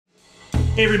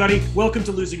Hey everybody, welcome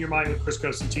to Losing Your Mind with Chris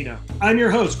Cosentino. I'm your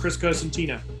host, Chris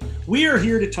Cosentino. We are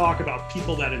here to talk about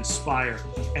people that inspire,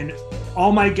 and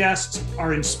all my guests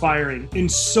are inspiring in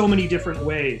so many different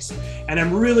ways. And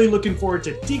I'm really looking forward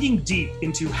to digging deep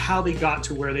into how they got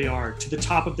to where they are, to the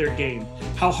top of their game,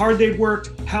 how hard they've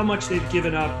worked, how much they've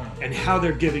given up, and how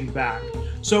they're giving back.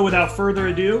 So without further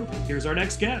ado, here's our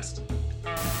next guest.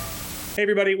 Hey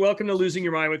everybody, welcome to Losing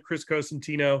Your Mind with Chris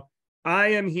Cosentino. I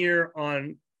am here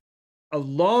on a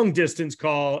long distance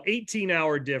call,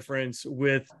 18-hour difference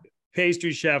with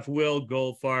pastry chef Will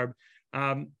Goldfarb.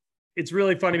 It's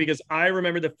really funny because I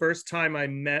remember the first time I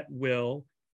met Will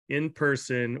in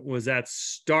person was at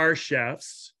Star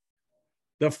Chefs,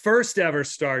 the first ever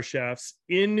Star Chefs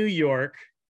in New York.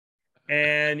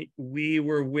 And we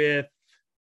were with,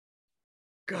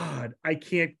 God,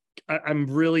 I'm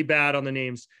really bad on the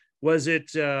names. Was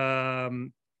it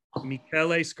Michele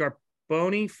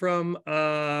Scarponi from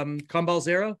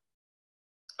Combalzero?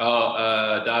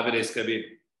 Davide Scabini.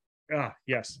 Ah,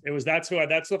 yes. That's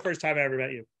the first time I ever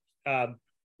met you.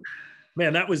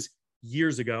 Man, that was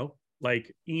years ago,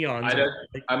 like eons.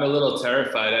 I'm a little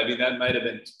terrified. I mean, that might have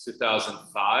been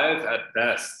 2005 at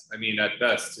best.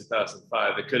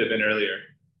 2005. It could have been earlier.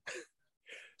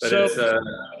 But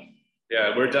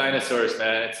yeah, we're dinosaurs,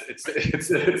 man. It's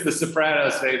the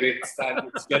Sopranos, baby. It's time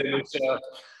to get a new show.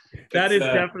 That is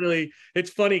definitely, it's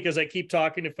funny because I keep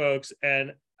talking to folks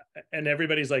and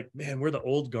everybody's like, man, we're the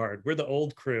old guard. We're the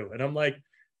old crew. And I'm like,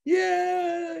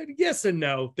 yeah, yes and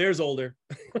no. There's older.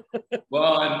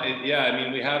 Well, we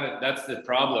haven't, that's the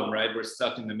problem, right? We're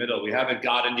stuck in the middle. We haven't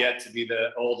gotten yet to be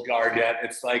the old guard yet.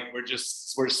 It's like,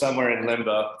 we're somewhere in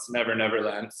limbo. It's never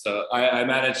land. So I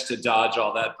managed to dodge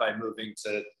all that by moving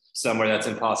to somewhere that's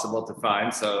impossible to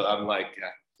find. So I'm like,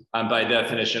 I'm by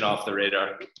definition off the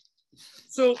radar.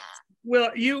 So, well,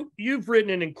 you've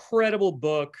written an incredible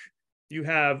book. You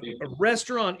have a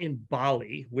restaurant in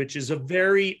Bali, which is a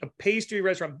pastry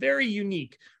restaurant, very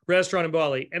unique restaurant in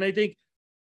Bali. And I think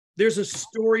there's a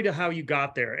story to how you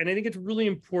got there. And I think it's really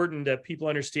important that people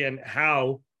understand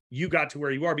how you got to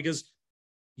where you are, because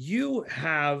you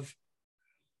have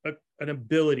an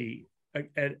ability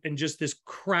and just this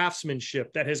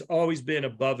craftsmanship that has always been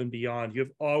above and beyond. You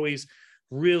have always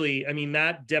really, I mean,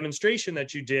 that demonstration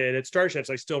that you did at Star Chefs,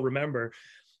 I still remember.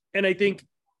 And I think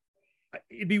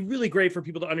it'd be really great for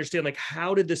people to understand, like,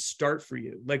 how did this start for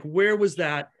you? Like, what was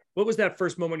that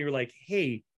first moment you were like,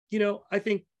 hey, I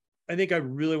think I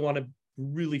really want to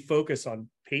really focus on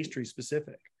pastry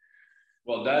specific?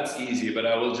 Well, that's easy, but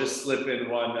I will just slip in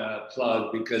one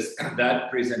plug, because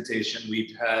that presentation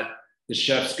we've had, the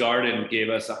Chef's Garden gave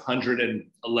us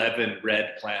 111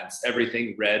 red plants,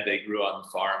 everything red they grew on the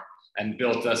farm, and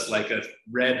built us like a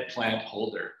red plant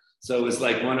holder. So it was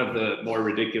like one of the more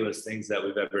ridiculous things that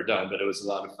we've ever done, but it was a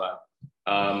lot of fun.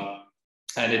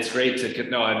 And it's great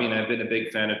I've been a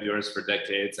big fan of yours for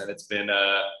decades, and it's been,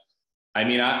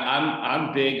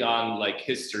 I'm big on like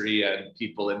history and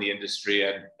people in the industry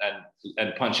and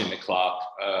punching the clock.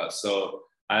 So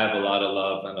I have a lot of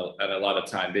love and a lot of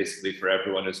time basically for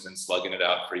everyone who's been slugging it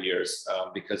out for years,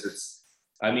 because it's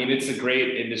a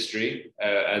great industry,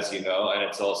 as you know, and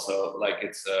it's also like,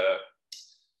 it's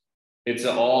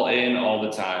an all in all the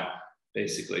time,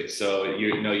 basically. So,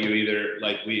 you either,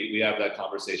 like, we have that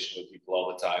conversation with people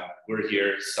all the time. We're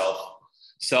here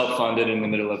self-funded in the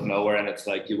middle of nowhere. And it's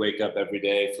like, you wake up every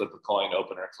day, flip a coin,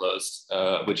 open or closed,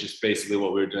 which is basically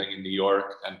what we were doing in New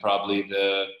York. And probably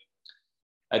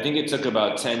I think it took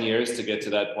about 10 years to get to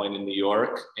that point in New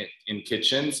York in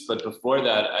kitchens. But before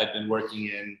that, I'd been working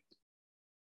in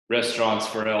restaurants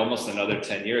for almost another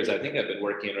 10 years. I think I've been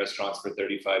working in restaurants for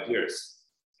 35 years,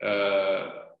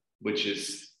 which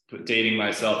is dating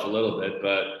myself a little bit.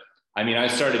 But I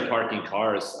started parking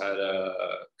cars at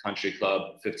a country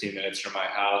club 15 minutes from my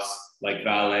house, like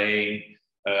valeting,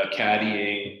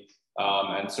 caddying,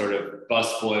 and sort of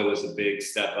busboy was a big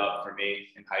step up for me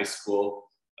in high school.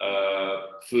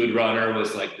 Food runner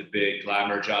was like the big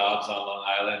glamour jobs on Long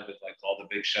Island with like all the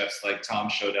big chefs like Tom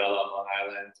Shodell on Long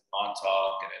Island,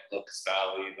 Montauk, and at Locust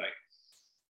Valley.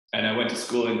 And I went to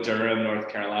school in Durham, North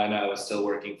Carolina. I was still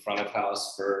working front of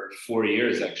house for 4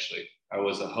 years, actually. I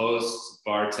was a host,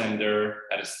 bartender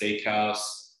at a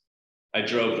steakhouse. I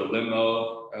drove the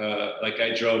limo.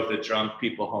 I drove the drunk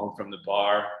people home from the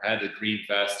bar. I had a green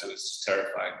vest. It was just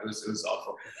terrifying. It was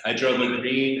awful. I drove a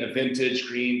vintage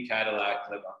green Cadillac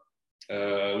limo.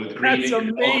 With green. That's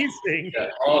amazing.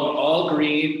 All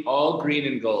green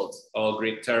and gold, all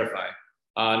green, terrifying.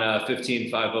 On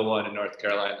 15501 in North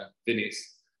Carolina,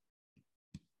 Vinny's.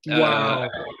 Wow.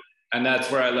 and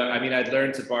that's where I learned. I mean, I'd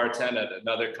learned to bartend at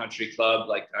another country club.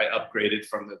 Like I upgraded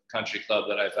from the country club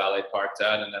that I valet parked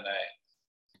at, and then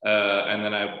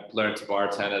I learned to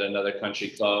bartend at another country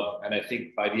club. And I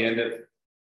think by the end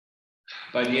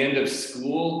of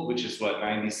school, which is what,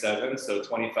 97, so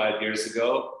 25 years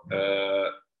ago,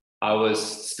 I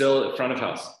was still at front of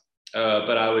house.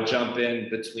 But I would jump in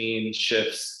between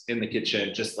shifts in the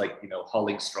kitchen, just like, you know,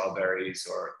 hulling strawberries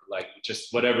or like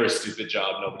just whatever stupid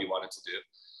job nobody wanted to do.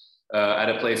 At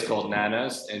a place called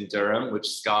Nana's in Durham, which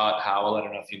Scott Howell, I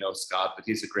don't know if you know Scott, but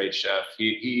he's a great chef.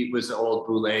 He was an old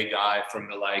Boulay guy from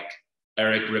the like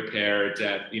Eric Repair,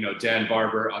 Dan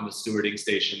Barber on the stewarding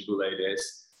station Boulay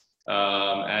days.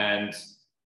 And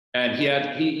he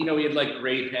had like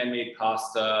great handmade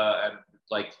pasta and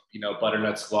like, you know,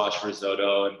 butternut squash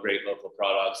risotto and great local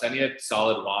products. And he had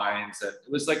solid wines. And it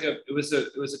was a good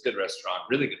restaurant,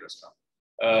 really good restaurant.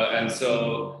 And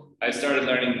so I started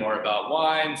learning more about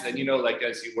wines. And, you know, like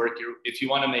as you work, if you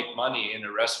want to make money in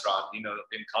a restaurant, you know,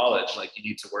 in college, like you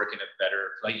need to work in a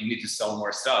better, like you need to sell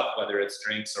more stuff, whether it's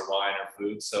drinks or wine or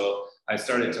food. So I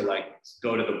started to like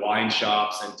go to the wine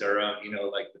shops in Durham, you know,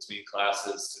 like between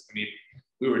classes. I mean,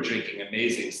 we were drinking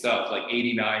amazing stuff like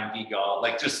 89 Gigal,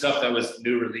 like just stuff that was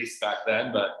new release back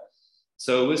then. But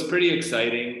so it was pretty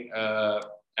exciting.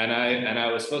 And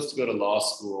I was supposed to go to law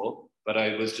school, but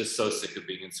I was just so sick of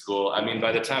being in school. I mean,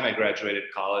 by the time I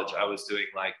graduated college, I was doing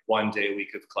like 1 day a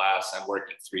week of class and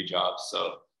working 3 jobs.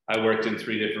 So I worked in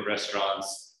 3 different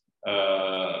restaurants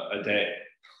a day.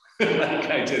 And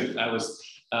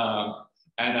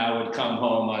I would come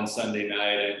home on Sunday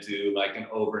night and do like an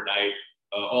overnight,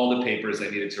 all the papers I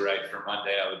needed to write for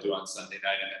Monday, I would do on Sunday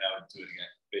night, and then I would do it again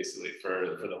basically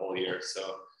for the whole year.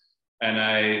 So, and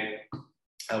I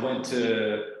went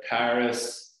to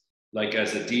Paris like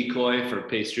as a decoy for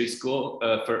pastry school.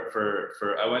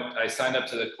 I signed up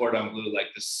to the Cordon Bleu,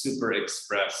 like the super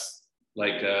express.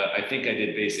 Like I think I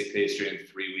did basic pastry in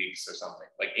 3 weeks or something,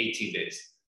 like 18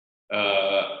 days.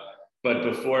 But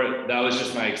before that was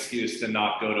just my excuse to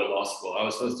not go to law school. I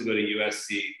was supposed to go to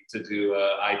USC to do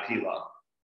IP law.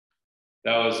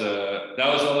 That was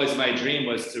always my dream,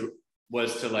 was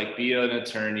to like be an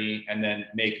attorney and then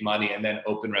make money and then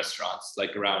open restaurants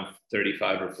like around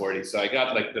 35 or 40. So I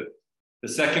got like the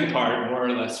second part more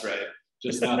or less right,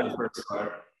 just not the first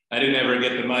part. I didn't ever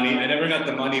get the money. I never got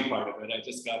the money part of it. I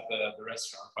just got the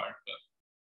restaurant part.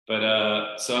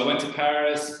 But so I went to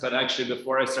Paris, but actually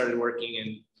before I started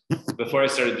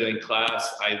doing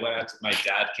class, I went out to, my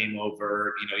dad came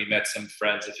over, you know, he met some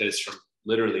friends of his from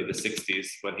literally the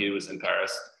 60s when he was in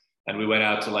Paris. And we went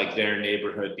out to like their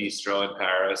neighborhood bistro in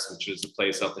Paris, which was a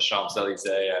place off the Champs-Elysees.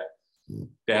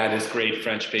 They had this great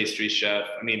French pastry chef.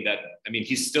 I mean,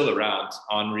 he's still around,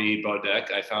 Henri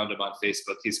Baudec. I found him on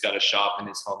Facebook. He's got a shop in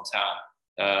his hometown.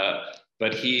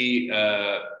 But he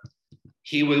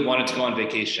wanted to go on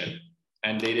vacation,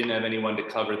 and they didn't have anyone to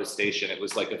cover the station. It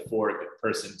was like a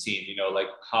 4-person team, you know, like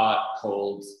hot,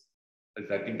 cold.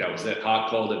 I think that was it. Hot,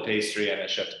 cold, and pastry, and a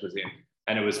chef de cuisine.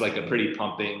 And it was like a pretty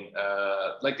pumping,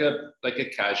 like a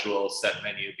casual set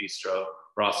menu bistro,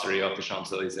 brasserie off the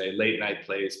Champs-Elysees, late night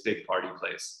place, big party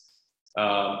place.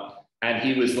 And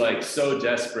he was like so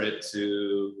desperate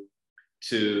to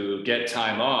get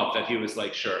time off that he was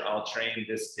like, sure, I'll train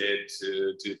this kid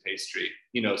to do pastry,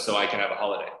 you know, so I can have a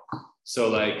holiday. So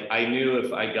like, I knew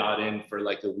if I got in for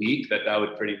like a week that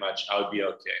would pretty much, I would be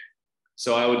okay.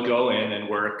 So I would go in and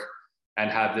work and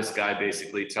have this guy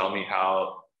basically tell me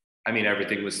how,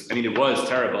 everything was, it was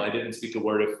terrible. I didn't speak a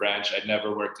word of French. I'd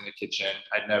never worked in a kitchen.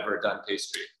 I'd never done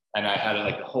pastry. And I had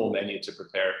like a whole menu to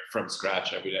prepare from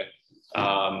scratch every day.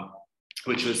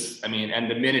 Which was,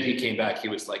 and the minute he came back, he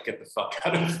was like, get the fuck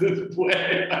out of the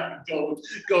way.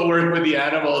 Go work with the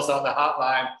animals on the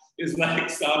hotline. He's like,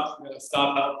 stop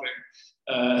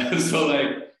helping. So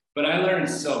like, but I learned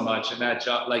so much in that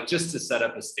job, like just to set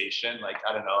up a station. Like,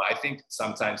 I don't know, I think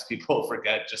sometimes people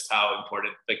forget just how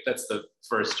important, like that's the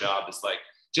first job, is like,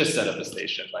 just set up a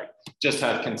station, like just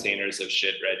have containers of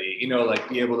shit ready, you know, like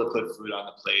be able to put food on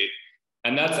the plate.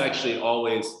 And that's actually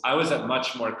always, I was at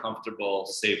much more comfortable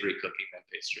savory cooking than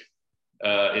pastry.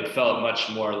 It felt much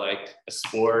more like a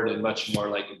sport and much more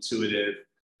like intuitive.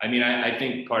 I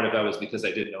think part of that was because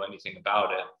I didn't know anything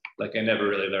about it. Like I never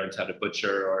really learned how to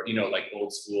butcher or, you know, like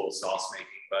old school sauce making,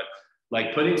 but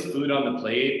like putting food on the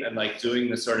plate and like doing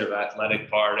the sort of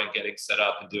athletic part and getting set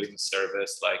up and doing the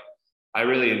service, like I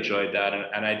really enjoyed that.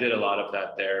 And I did a lot of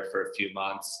that there for a few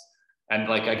months. And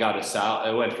like I got a salary.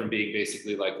 I went from being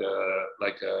basically like a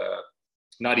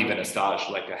not even a stage,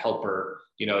 like a helper,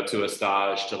 you know, to a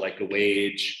stage to like a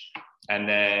wage. And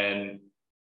then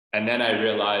I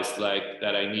realized like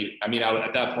that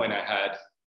at that point I had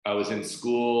I was in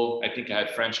school. I think I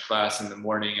had French class in the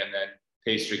morning and then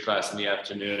pastry class in the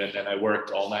afternoon. And then I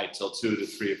worked all night till 2 to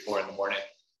 3 or 4 in the morning.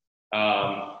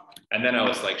 And then I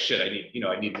was like, shit, I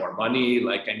need more money.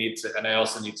 Like and I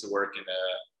also need to work in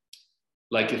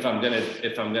like if I'm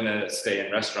gonna stay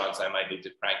in restaurants, I might need to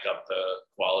crank up the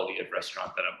quality of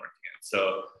restaurant that I'm working in.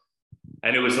 So,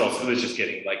 and it was just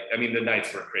getting like, I mean, the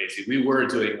nights were crazy. We were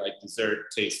doing like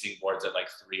dessert tasting boards at like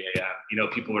 3 a.m.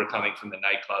 People were coming from the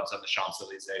nightclubs on the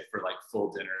Champs-Elysees for like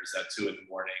full dinners at 2 in the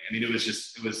morning. I mean, it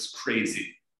was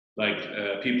crazy.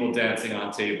 Like people dancing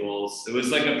on tables. It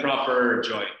was like a proper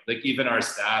joint. Like even our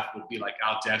staff would be like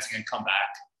out dancing and come back.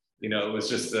 It was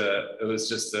just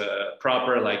a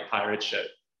proper like pirate ship.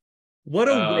 What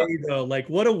a way though, like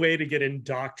what a way to get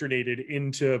indoctrinated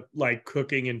into like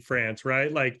cooking in France,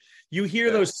 right? Like you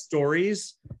hear those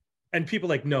stories and people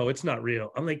like, no, it's not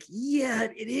real. I'm like, yeah,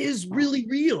 it is really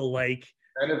real. Like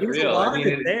there's a lot of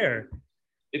it there.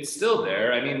 It's still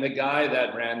there. I mean, the guy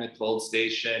that ran the Cold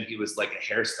Station, he was like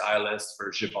a hairstylist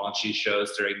for Givenchy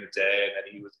shows during the day, and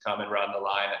then he would come and run the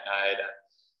line at night.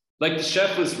 Like the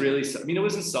chef was really, I mean, it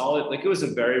wasn't solid. Like it was a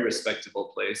very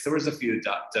respectable place. There was a few,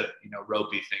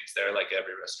 ropey things there, like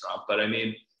every restaurant. But I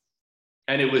mean,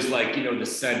 and it was like, the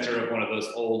center of one of those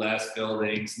old ass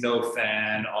buildings, no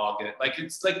fan, August. Like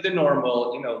it's like the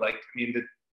normal,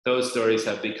 those stories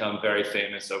have become very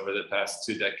famous over the past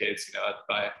 2 decades,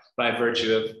 by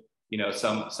virtue of,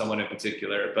 someone in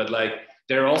particular. But like,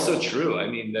 they're also true. I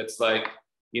mean, that's like,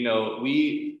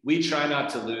 we try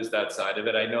not to lose that side of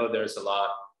it. I know there's a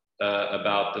lot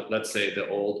about let's say the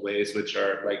old ways, which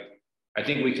are like, I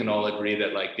think we can all agree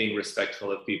that like being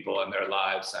respectful of people and their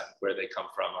lives and where they come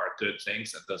from are good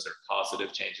things. And those are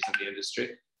positive changes in the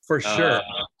industry. For sure.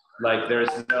 Like there's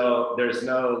no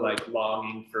like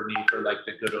longing for me for like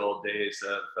the good old days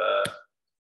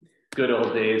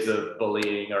of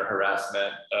bullying or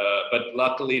harassment. But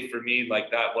luckily for me, like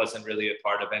that wasn't really a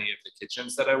part of any of the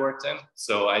kitchens that I worked in.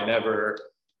 So I never,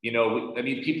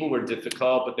 people were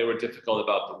difficult, but they were difficult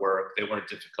about the work. They weren't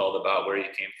difficult about where you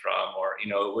came from, or,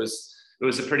 it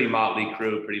was a pretty motley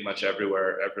crew pretty much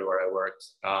everywhere I worked.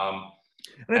 And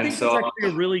I think that's actually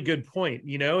a really good point.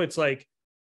 It's like,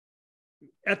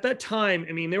 at that time,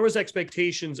 I mean, there was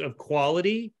expectations of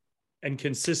quality and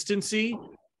consistency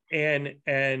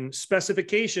and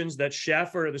specifications that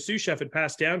chef or the sous chef had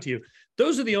passed down to you.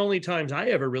 Those are the only times I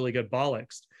ever really got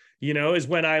bollocksed, is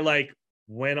when I like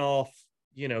went off,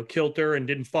 kilter and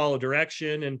didn't follow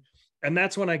direction. And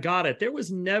that's when I got it. There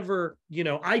was never,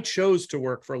 I chose to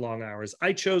work for long hours.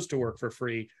 I chose to work for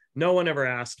free. No one ever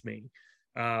asked me.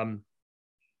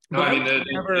 No, I mean,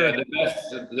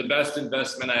 the best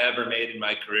investment I ever made in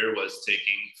my career was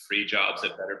taking free jobs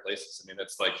at better places. I mean,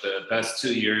 it's like the best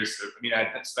 2 years. I mean, I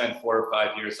spent 4 or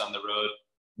 5 years on the road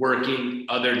working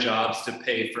other jobs to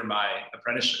pay for my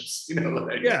apprenticeships,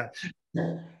 Yeah.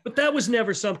 But that was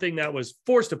never something that was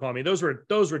forced upon me. Those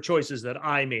were choices that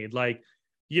I made. Like,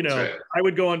 right. I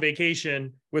would go on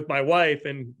vacation with my wife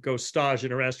and go stage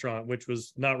in a restaurant, which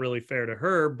was not really fair to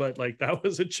her, but like that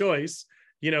was a choice.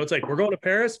 It's like, we're going to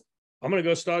Paris. I'm going to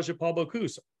go stage at Paul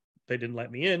Bocuse. They didn't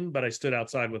let me in, but I stood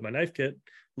outside with my knife kit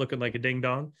looking like a ding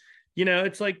dong.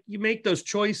 It's like you make those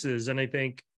choices. And I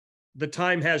think the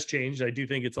time has changed. I do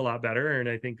think it's a lot better. And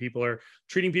I think people are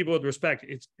treating people with respect.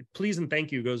 It's please and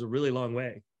thank you goes a really long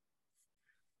way.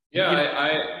 Yeah.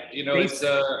 I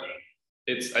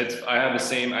have the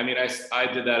same. I mean, I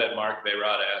did that at Mark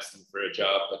Beyrad. I asked him for a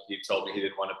job, but he told me he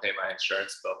didn't want to pay my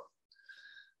insurance bill.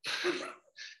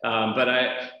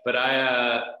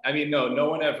 No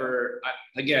one ever,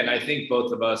 I think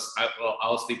both of us,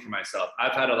 I'll speak for myself.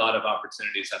 I've had a lot of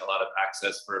opportunities and a lot of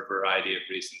access for a variety of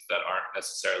reasons that aren't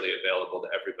necessarily available to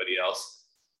everybody else.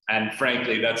 And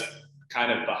frankly, that's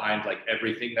kind of behind like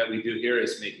everything that we do here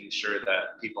is making sure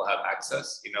that people have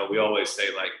access. We always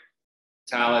say like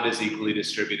talent is equally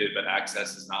distributed, but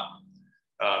access is not.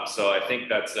 So I think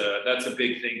that's a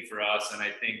big thing for us. And I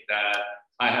think that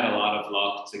I had a lot of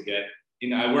luck to get,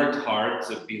 I worked hard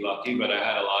to be lucky, but I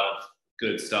had a lot of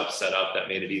good stuff set up that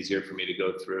made it easier for me to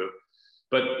go through.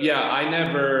 But yeah,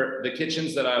 the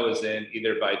kitchens that I was in,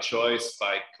 either by choice,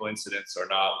 by coincidence or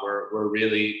not, were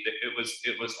really,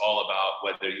 it was all about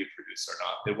whether you produce or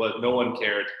not. No one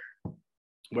cared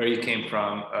where you came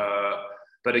from.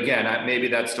 But again, maybe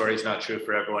that story is not true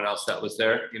for everyone else that was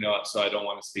there, so I don't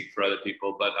want to speak for other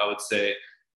people, but I would say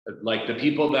like the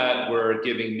people that were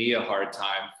giving me a hard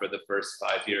time for the first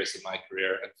 5 years of my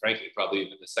career, and frankly, probably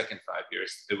even the second 5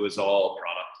 years, it was all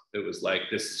product. It was like,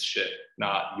 this is shit,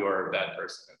 not you're a bad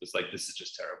person. It was like, this is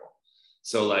just terrible.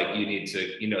 So like you need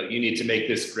to make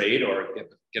this great or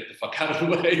get the fuck out of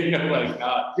the way, like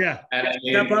not. Yeah. And I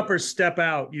mean, step up or step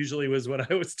out usually was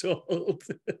what I was told.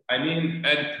 I mean,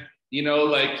 and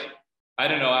like, I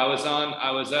don't know, I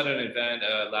was at an event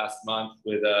last month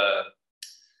with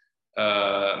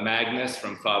Magnus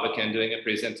from Fabrican doing a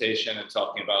presentation and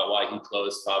talking about why he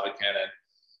closed Fabrican. And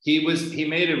he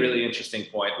made a really interesting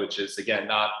point, which is, again,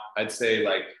 not, I'd say,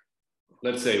 like,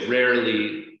 let's say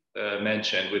rarely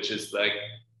mentioned, which is like,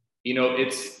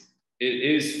 it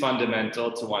is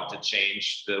fundamental to want to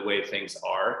change the way things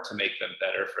are to make them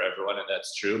better for everyone. And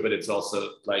that's true, but it's also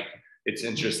like, it's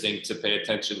interesting to pay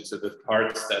attention to the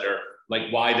parts that are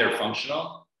like why they're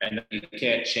functional, and you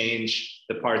can't change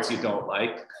the parts you don't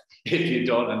like if you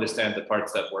don't understand the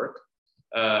parts that work.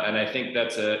 And I think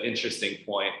that's an interesting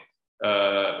point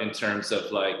in terms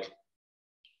of like,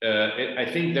 I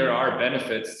think there are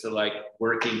benefits to like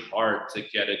working hard to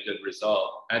get a good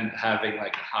result and having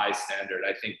like a high standard.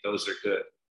 I think those are good.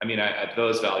 I mean,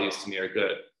 those values to me are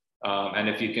good. And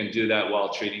if you can do that while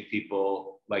treating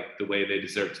people like the way they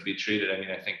deserve to be treated, I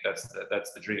mean, I think that's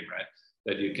the dream, right?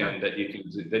 That you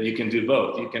can do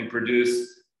both. You can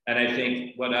produce. And I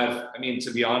think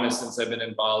to be honest, since I've been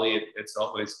in Bali, it's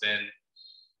always been,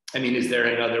 I mean, is there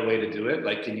another way to do it?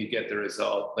 Like, can you get the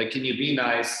result? Like, can you be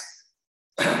nice,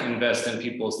 invest in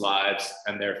people's lives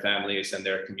and their families and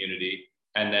their community,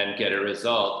 and then get a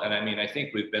result? And I mean, I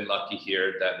think we've been lucky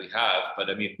here that we have, but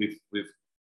I mean,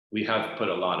 we have put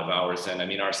a lot of hours in. I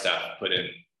mean, our staff put in,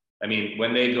 I mean,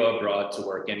 when they go abroad to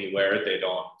work anywhere, they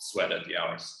don't sweat at the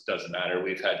hours. It doesn't matter.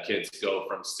 We've had kids go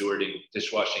from stewarding,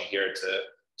 dishwashing here to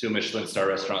 2 Michelin star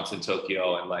restaurants in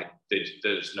Tokyo. And like,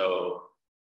 there's no,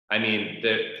 I mean,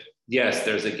 yes,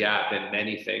 there's a gap in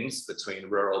many things between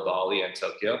rural Bali and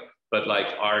Tokyo, but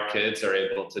like our kids are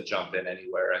able to jump in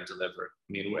anywhere and deliver.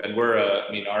 I mean,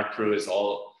 and our crew is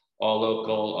all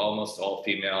local, almost all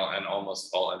female, and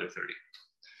almost all under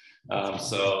 30.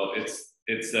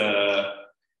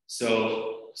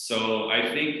 So I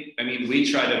think, I mean, we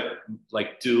try to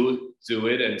like do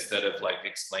it instead of like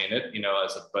explain it,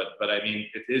 but I mean,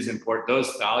 it is important.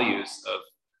 Those values of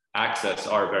access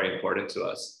are very important to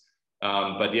us.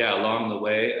 But yeah, along the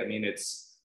way, I mean,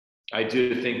 I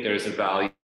do think there's a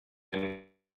value in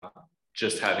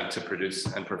just having to produce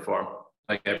and perform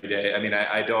like every day. I mean,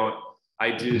 I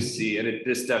do see, and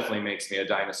this definitely makes me a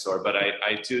dinosaur, but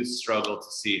I do struggle to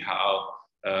see how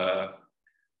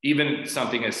even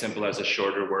something as simple as a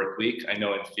shorter work week. I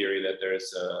know in theory that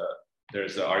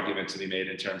there's an argument to be made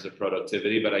in terms of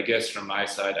productivity, but I guess from my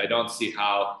side, I don't see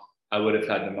how I would have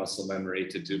had the muscle memory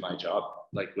to do my job,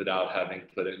 like without having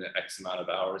put in X amount of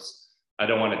hours. I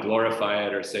don't want to glorify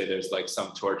it or say there's like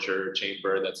some torture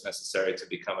chamber that's necessary to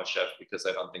become a chef, because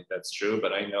I don't think that's true.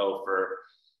 But I know for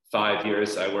 5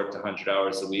 years, I worked 100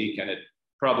 hours a week, and it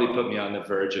probably put me on the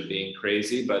verge of being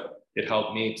crazy, but it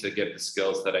helped me to get the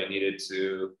skills that I needed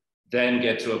to then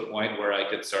get to a point where I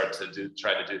could start to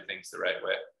try to do things the right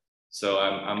way. So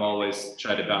I'm always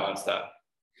trying to balance that.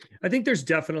 I think there's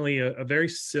definitely a very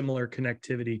similar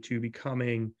connectivity to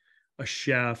becoming a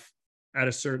chef at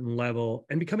a certain level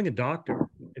and becoming a doctor.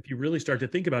 If you really start to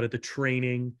think about it, the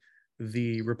training,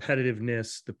 the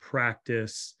repetitiveness, the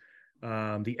practice,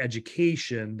 the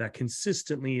education that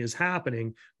consistently is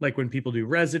happening, like when people do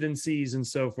residencies and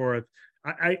so forth,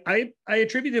 I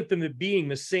attribute them to being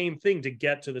the same thing to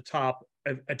get to the top,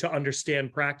 to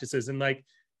understand practices. And like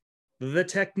the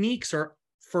techniques are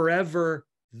forever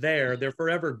there. They're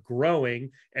forever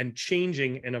growing and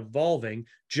changing and evolving,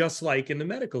 just like in the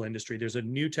medical industry. There's a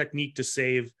new technique to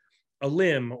save a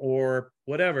limb or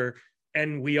whatever.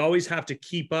 And we always have to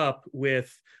keep up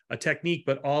with a technique,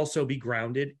 but also be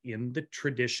grounded in the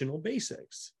traditional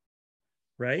basics.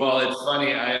 Right? Well, it's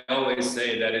funny. I always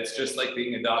say that it's just like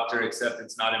being a doctor, except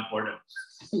it's not important.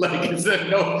 Like it's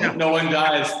no one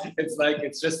dies.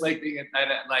 It's just like being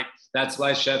like that's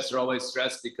why chefs are always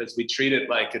stressed, because we treat it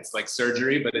like it's like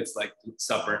surgery, but it's like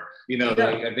supper. Yeah. Like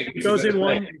I think it goes in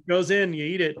one. It goes in. You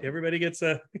eat it. Everybody gets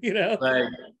a. Like,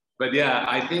 but yeah,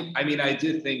 I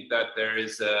do think that there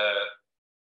is a.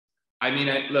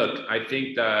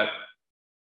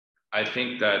 I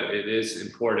think that it is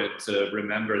important to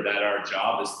remember that our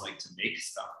job is like to make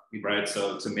stuff, right?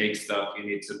 So to make stuff, you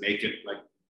need to make it like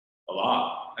a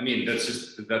lot. I mean,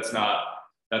 that's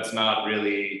not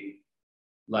really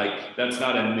like, that's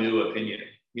not a new opinion.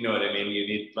 You know what I mean? You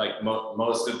need like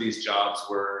most of these jobs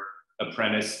were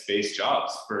apprentice-based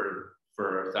jobs for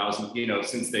 1,000,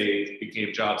 since they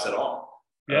became jobs at all.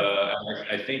 Yeah.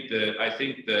 I think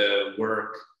the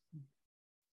work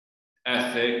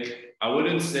ethic, I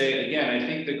wouldn't say, again, I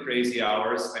think the crazy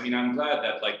hours, I mean, I'm glad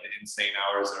that like the insane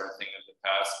hours are a thing of the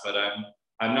past, but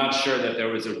I'm not sure that there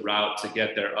was a route to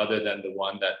get there other than the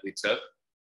one that we took.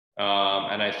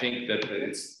 And I think that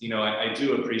it's, I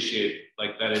do appreciate,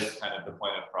 like, that is kind of the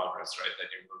point of progress, right? That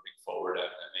you're moving forward and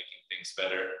making things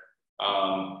better.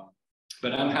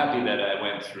 But I'm happy that I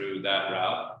went through that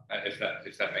route, if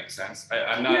that makes sense.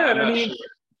 I'm not sure.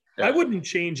 Yeah. I wouldn't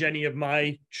change any of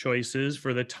my choices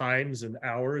for the times and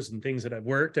hours and things that I've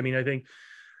worked. I mean, I think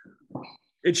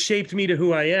it shaped me to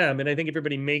who I am. And I think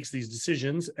everybody makes these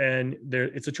decisions and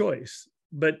it's a choice.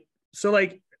 But so,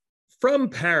 like, from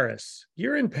Paris,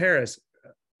 you're in Paris.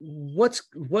 What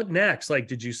next? Like,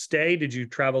 did you stay? Did you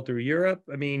travel through Europe?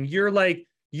 I mean, you're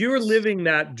living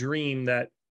that dream that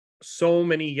so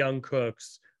many young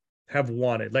cooks have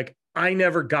wanted. Like, I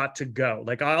never got to go.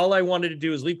 Like, all I wanted to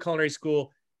do is leave culinary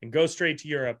school and go straight to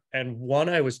Europe. And one,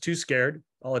 I was too scared.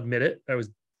 I'll admit it. I was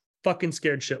fucking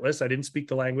scared shitless. I didn't speak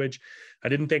the language. I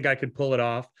didn't think I could pull it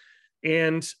off.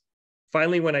 And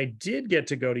finally, when I did get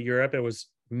to go to Europe, it was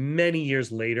many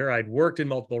years later. I'd worked in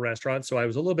multiple restaurants, so I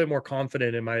was a little bit more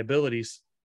confident in my abilities,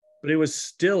 but it was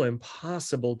still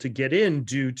impossible to get in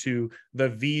due to the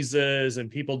visas, and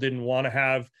people didn't want to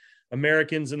have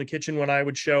Americans in the kitchen when I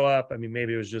would show up. I mean,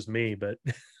 maybe it was just me, but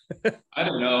I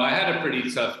don't know. I had a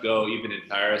pretty tough go even in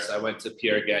Paris. I went to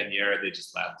Pierre Gagnère. They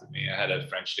just laughed at me. I had a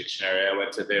French dictionary. I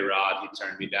went to Beyrad. He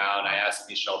turned me down. I asked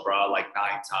Michel Bras like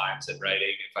 9 times at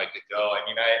writing if I could go. I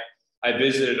mean, I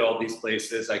visited all these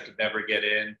places. I could never get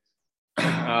in.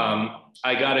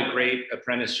 I got a great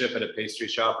apprenticeship at a pastry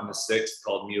shop in the 6th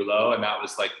called Mulot. And that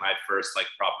was like my first like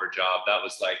proper job. That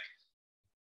was like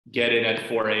get in at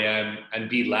 4 a.m. and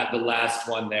be the last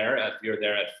one there. If you're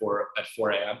there at 4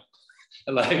 a.m.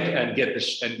 like, and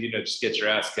just get your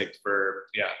ass kicked for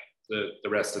the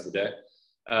rest of the day.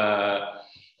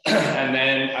 And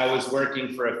then I was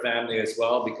working for a family as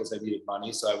well because I needed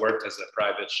money. So I worked as a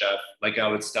private chef. Like, I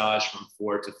would stage from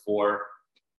 4 to 4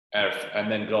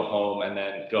 and then go home and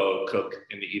then go cook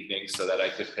in the evening so that I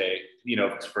could pay,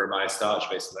 for my stage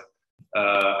basically.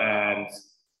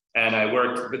 And I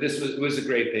worked, but it was a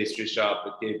great pastry shop.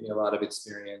 It gave me a lot of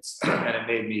experience and it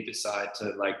made me decide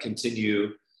to like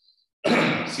continue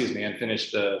and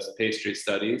finish the pastry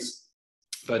studies.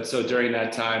 But so during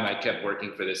that time, I kept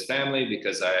working for this family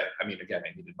because I needed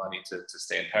money to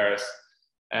stay in Paris.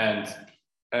 And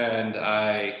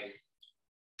I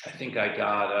think at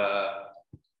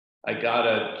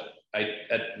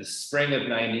the spring of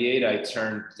 98,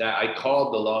 I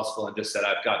called the law school and just said,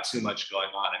 I've got too much going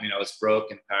on. I mean, I was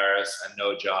broke in Paris and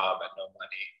no job and no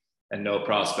money and no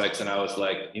prospects. And I was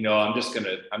like, I'm just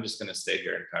gonna stay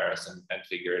here in Paris and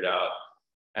figure it out.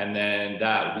 And then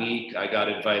that week I got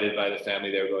invited by the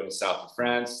family. They were going to south of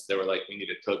France. They were like, we need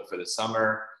a cook for the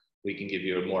summer. We can give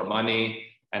you more money.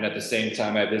 And at the same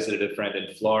time, I visited a friend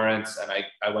in Florence and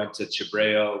I went to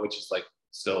Cibreo, which is like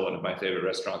still one of my favorite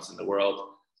restaurants in the world.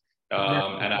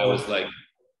 And I was like,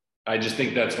 I just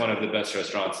think that's one of the best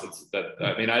restaurants.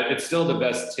 It's still the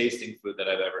best tasting food that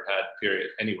I've ever had, period,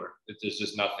 anywhere. There's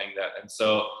just nothing that, and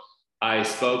so I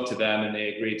spoke to them and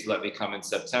they agreed to let me come in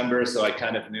September. So I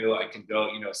kind of knew I can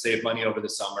go, save money over the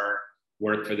summer,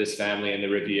 work for this family in the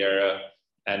Riviera.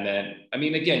 And then,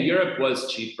 again, Europe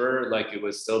was cheaper. Like, it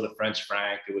was still the French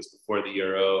franc. It was before the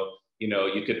euro.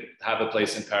 You could have a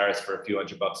place in Paris for a few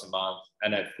 $100 a month.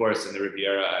 And of course, in the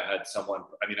Riviera, I had someone,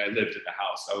 I lived in the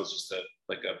house. I was just a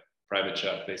private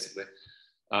chef, basically.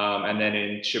 And then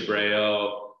in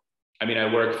Cibreo,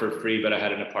 I worked for free, but I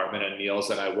had an apartment and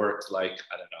meals, and I worked a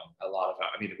lot of,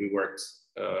 we worked,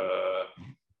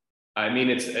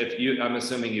 I'm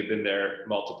assuming you've been there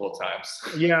multiple times.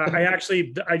 Yeah,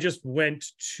 I just went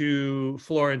to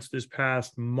Florence this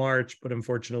past March, but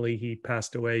unfortunately he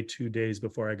passed away 2 days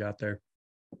before I got there.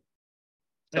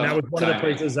 And that was one of the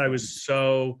places I was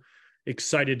so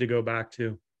excited to go back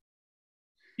to.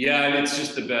 Yeah, and it's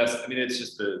just the best. It's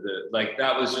just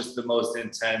that was just the most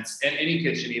intense. And any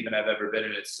kitchen even I've ever been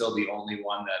in, it's still the only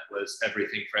one that was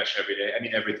everything fresh every day.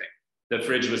 Everything. The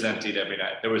fridge was emptied every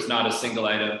night. There was not a single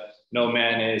item, no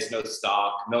mayonnaise, no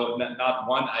stock, not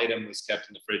one item was kept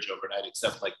in the fridge overnight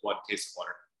except like one case of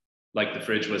water. Like, the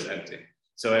fridge was empty.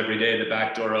 So every day the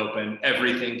back door opened,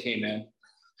 everything came in.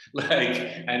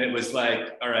 And it was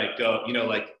like, all right, go,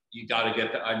 you got to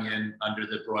get the onion under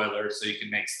the broiler so you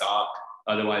can make stock.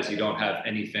 Otherwise you don't have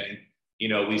anything.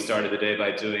 We started the day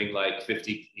by doing like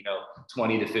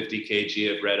 20 to 50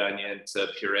 kg of red onion to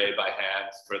puree by hand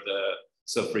for the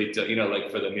sofrito,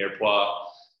 for the mirepoix.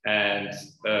 And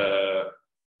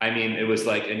it was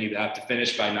like, and you have to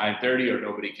finish by 9:30 or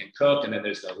nobody can cook. And then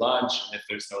there's no lunch. And if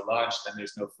there's no lunch, then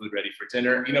there's no food ready for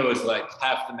dinner. It was like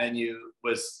half the menu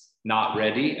was not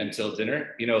ready until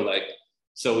dinner,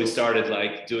 So we started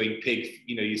like doing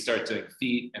you start doing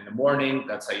feet in the morning.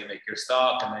 That's how you make your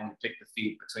stock. And then you pick the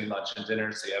feet between lunch and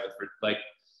dinner. So you have it for like,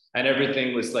 and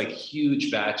everything was like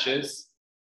huge batches,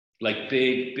 like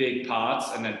big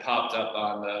pots, and then popped up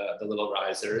on the little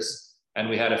risers. And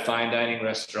we had a fine dining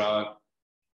restaurant.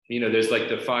 There's like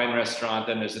the fine restaurant,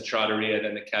 then there's a trattoria,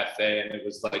 then the cafe. And it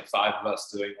was like 5 of us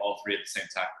doing all 3 at the same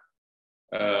time.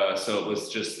 So it was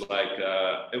just like,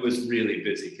 it was really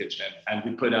busy kitchen, and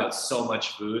we put out so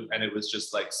much food, and it was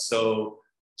just like so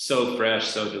fresh,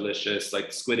 so delicious,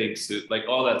 like squid ink soup, like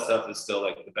all that stuff is still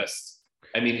like the best.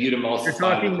 I mean, you'd emulsify. You're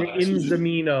talking the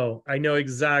inzamino. I know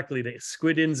exactly, the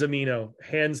squid inzamino,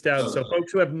 hands down. So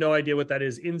folks who have no idea what that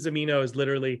is, inzamino is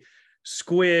literally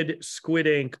squid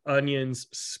ink, onions,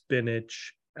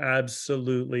 spinach.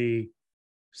 Absolutely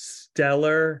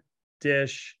stellar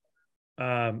dish.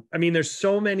 I mean, there's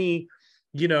so many,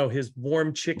 his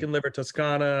warm chicken liver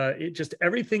Toscana,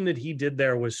 everything that he did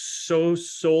there was so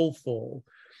soulful.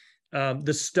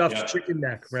 The stuffed chicken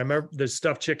neck, remember the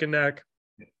stuffed chicken neck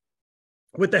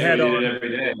with the head on? Every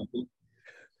day.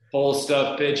 Whole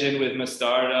stuffed pigeon with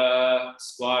mostarda,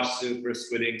 squash soup or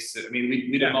squid ink soup. I mean,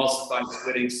 we'd emulsify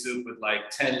squid ink soup with like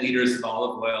 10 liters of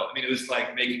olive oil. I mean, it was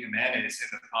like making a mayonnaise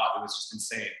in a pot. It was just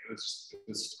insane. It was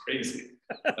just crazy.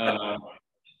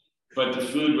 But the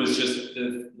food was just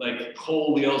like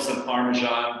whole wheels of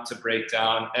Parmesan to break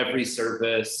down every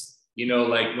service,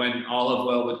 like when olive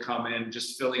oil would come in,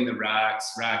 just filling the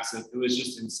racks. It was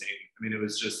just insane. I mean, it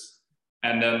was just,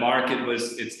 and the market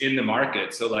it's in the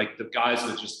market. So like the guys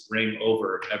would just bring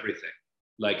over everything.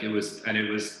 Like it was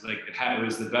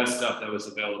the best stuff that was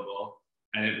available.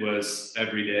 And it was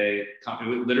every day.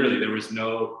 Literally, there was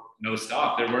no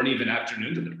stock. There weren't even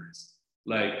afternoon deliveries.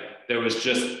 Like there was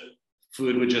just,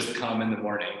 food would just come in the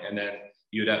morning, and then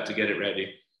you'd have to get it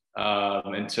ready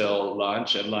until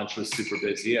lunch. And lunch was super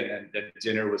busy, and then the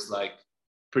dinner was like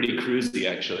pretty cruisy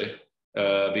actually,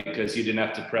 because you didn't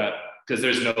have to prep, because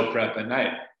there's no prep at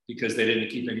night because they didn't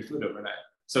keep any food overnight.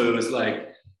 So it was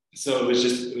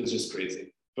just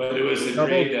crazy. But it was a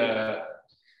great.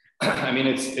 I mean,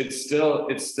 it's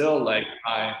still like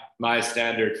my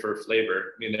standard for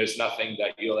flavor. I mean, there's nothing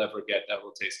that you'll ever get that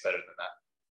will taste better than that.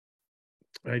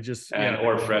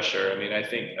 Or fresher. I mean, I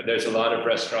think there's a lot of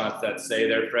restaurants that say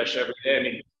they're fresh every day. I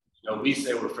mean, we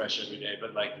say we're fresh every day,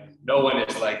 but like no one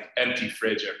is like empty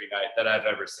fridge every night that I've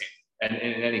ever seen, and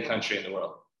in any country in the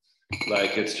world.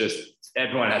 Like it's just,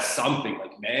 everyone has something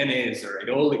like mayonnaise or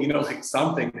aioli, like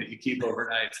something that you keep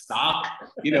overnight. Stock,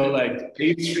 like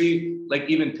pastry, like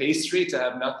even pastry, to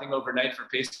have nothing overnight for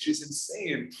pastry is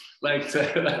insane. Like to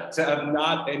have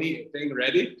not anything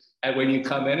ready, and when you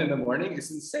come in the morning, it's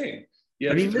insane.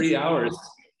 Yeah, 3 hours.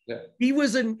 Yeah. He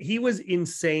was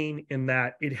insane in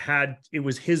that it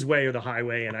was his way or the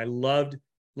highway. And I loved,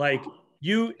 like,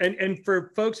 you, and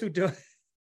for folks who don't,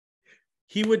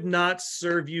 he would not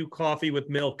serve you coffee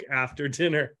with milk after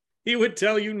dinner. He would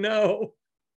tell you no.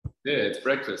 Yeah, it's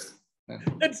breakfast. Yeah.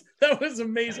 That was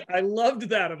amazing. I loved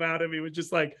that about him. He was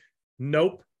just like,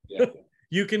 nope. Yeah.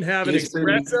 You can have an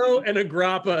espresso and a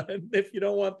grappa. If you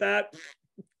don't want that.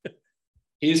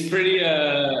 He's pretty,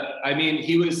 I mean,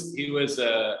 he was,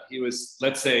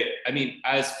 let's say, I mean,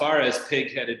 as far as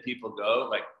pig-headed people go,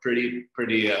 like pretty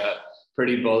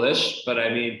bullish, but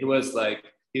I mean, he was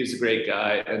a great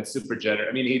guy and super generous.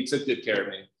 I mean, he took good care of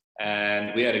me,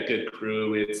 and we had a good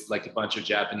crew. We had like a bunch of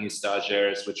Japanese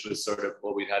stagiaires, which was sort of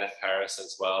what we had in Paris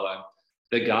as well. And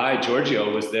the guy,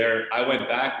 Giorgio, was there. I went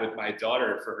back with my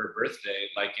daughter for her birthday,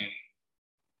 like in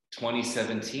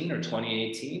 2017 or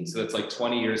 2018, so it's like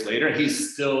 20 years later.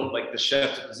 He's still like, the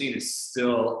chef de cuisine is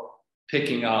still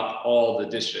picking up all the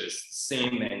dishes,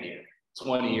 same menu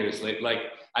 20 years later. Like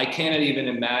I can't even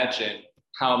imagine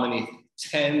how many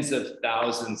tens of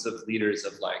thousands of liters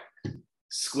of like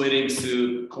squid ink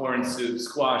soup, corn soup,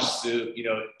 squash soup,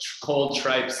 cold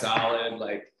tripe salad,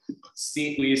 like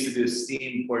we used to do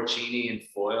steamed porcini and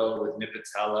foil with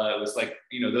nipatella. It was like,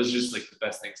 those are just like the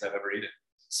best things I've ever eaten.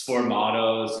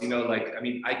 Sformatos, like, I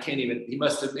mean, I can't even, he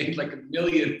must have made like 1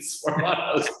 million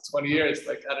sformatos in 20 years.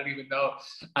 Like, I don't even know.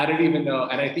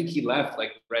 And I think he left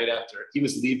like right after, he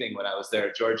was leaving when I was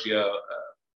there. Giorgio,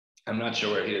 I'm not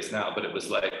sure where he is now, but it was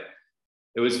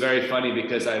very funny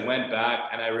because I went back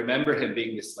and I remember him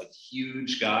being this like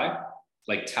huge guy,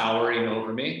 like towering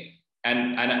over me.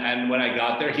 And when I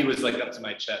got there, he was like up to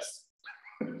my chest.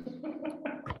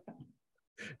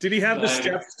 Did he have the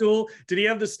step stool? Did he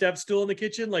have the step stool in the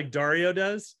kitchen like Dario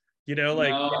does? No,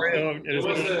 Dario.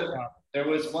 There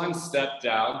was one step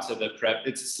down to the prep.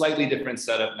 It's a slightly different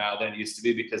setup now than it used to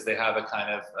be because they have a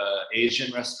kind of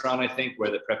Asian restaurant, I think, where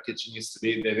the prep kitchen used to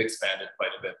be. They've expanded quite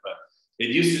a bit, but It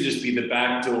used to just be the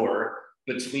back door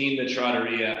between the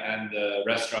trattoria and the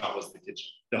restaurant was the kitchen,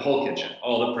 the whole kitchen,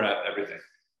 all the prep, everything.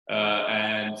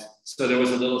 And so there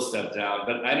was a little step down,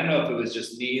 but I don't know if it was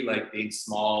just me like being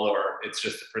small or it's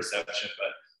just a perception,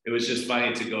 but it was just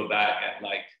funny to go back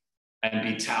and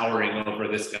be towering over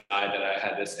this guy that I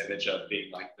had this image of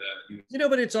being like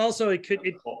but it's also,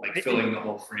 filling the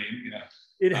whole frame,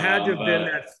 It had to have been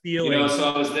that feeling.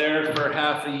 So I was there for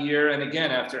half a year. And again,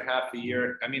 after half a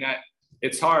year, I mean,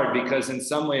 it's hard because in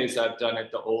some ways I've done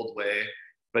it the old way,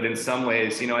 but in some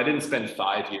ways, I didn't spend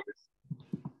 5 years.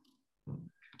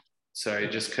 Sorry,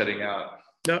 just cutting out.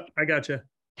 No, I gotcha.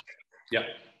 Yeah.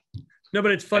 No,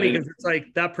 but it's funny because it's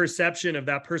like that perception of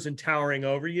that person towering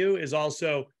over you is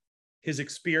also his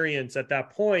experience at that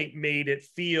point made it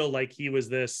feel like he was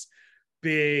this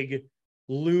big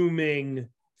looming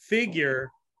figure.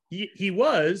 He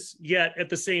was, yet at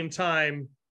the same time,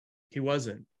 he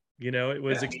wasn't. It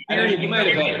was experience.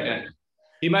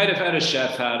 He might have had a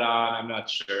chef hat on. I'm not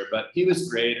sure, but he was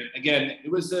great. Again,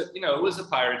 it was a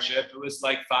pirate ship. It was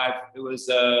like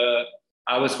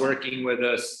I was working with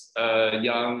a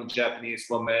young Japanese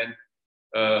woman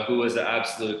who was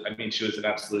she was an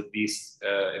absolute beast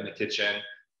in the kitchen,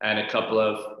 and a couple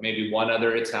of maybe one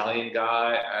other Italian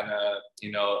guy and a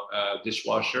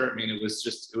dishwasher. I mean, it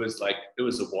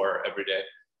was a war every day.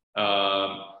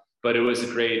 But it was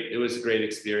a great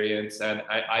experience. And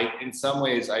I in some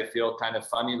ways I feel kind of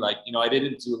funny, like, I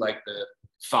didn't do like the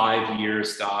 5-year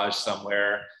stage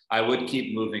somewhere. I would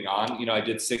keep moving on. I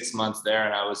did 6 months there,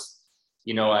 and I was,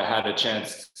 I had a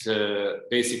chance to,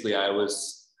 basically I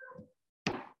was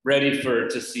ready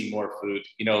to see more food,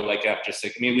 like after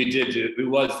 6, I mean, it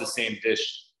was the same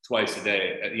dish twice a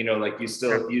day, like you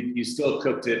still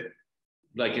cooked it,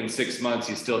 like in 6 months,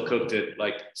 you still cooked it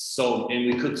and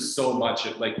we cooked so much,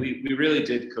 like we really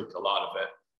did cook a lot of it,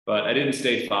 but I didn't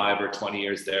stay 5 or 20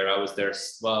 years there. I was there,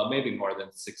 well, maybe more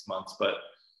than 6 months, but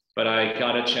I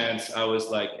got a chance. I was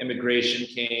like, immigration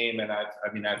came, and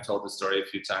I've told the story a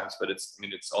few times, but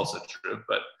it's also true,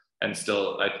 I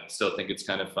still think it's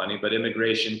kind of funny, but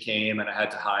immigration came and I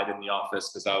had to hide in the office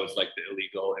because I was like the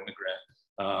illegal immigrant.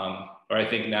 Or I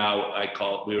think now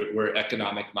we're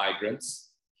economic migrants,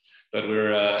 but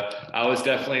I was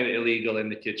definitely illegal in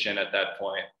the kitchen at that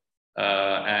point.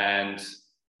 And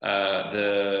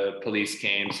the police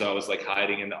came. So I was like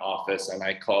hiding in the office, and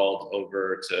I called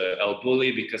over to El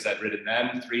Bulli because I'd written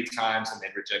them 3 times and they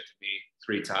rejected me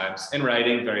 3 times in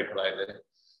writing, very politely.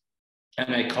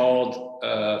 And I called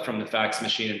from the fax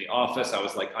machine in the office. I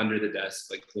was like under the desk,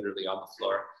 like literally on the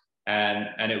floor.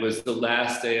 And it was the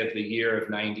last day of the year of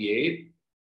 '98.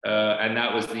 And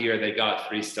that was the year they got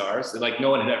 3 stars. Like no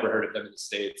one had ever heard of them in the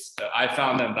States. I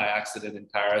found them by accident in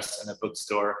Paris in a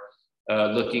bookstore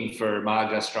looking for Ma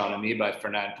Gastronomie by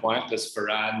Fernand Point, because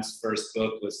Fernand's first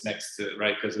book was next to,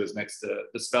 right, because it was next to,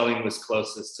 the spelling was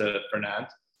closest to Fernand.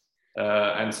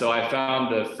 And so I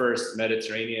found the first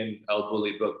Mediterranean El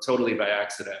Bulli book totally by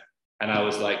accident. And I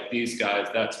was like, these guys,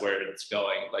 that's where it's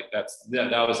going. Like that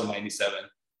was in '97.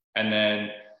 And then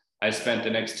I spent the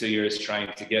next 2 years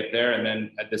trying to get there. And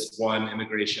then at this one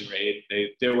immigration raid,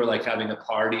 they were like having a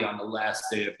party on the last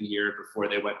day of the year before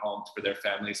they went home for their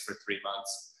families for 3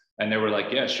 months. And they were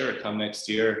like, yeah, sure, come next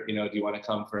year. Do you want to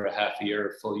come for a half a year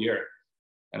or full year?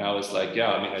 And I was like,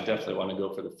 yeah, I definitely want to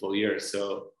go for the full year.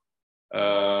 So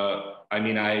I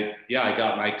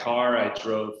got my car, I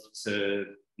drove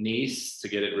to Nice to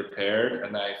get it repaired,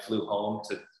 and I flew home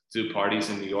to do parties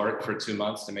in New York for 2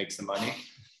 months to make some money.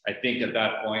 I think at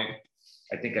that point,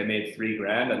 I made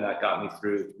 $3,000, and that got me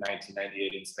through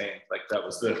 1998 in Spain. Like that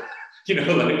was the,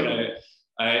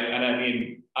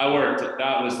 I worked,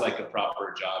 that was like a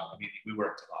proper job. We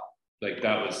worked a lot. Like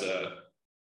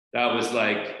that was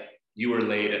like, you were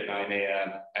late at 9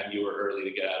 a.m. and you were early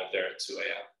to get out of there at 2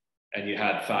 a.m. And you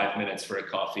had 5 minutes for a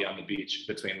coffee on the beach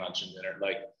between lunch and dinner.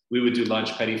 Like we would do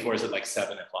lunch petit fours at like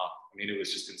 7 o'clock. It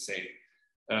was just insane.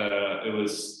 It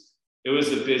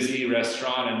was a busy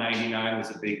restaurant, and '99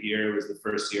 was a big year. It was the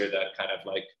first year that kind of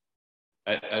like,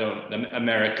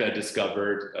 America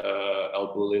discovered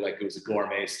El Bulli. Like it was a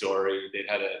gourmet story. They'd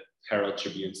had a Herald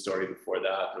Tribune story before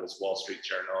that. There was Wall Street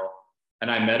Journal. And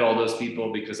I met all those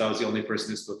people because I was the only person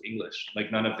who spoke English.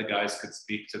 Like none of the guys could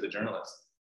speak to the journalists.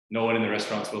 No one in the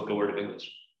restaurant spoke a word of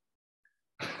English.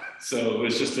 So it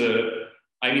was just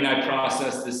I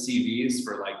processed the CVs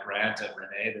for like Grant and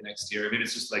Renee the next year.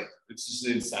 It's just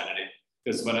insanity.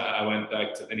 Because when I went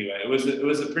back to, anyway, it was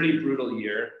a pretty brutal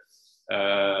year.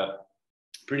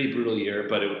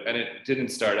 But it didn't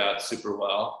start out super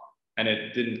well, and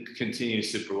it didn't continue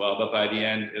super well. But by the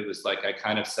end, it was like I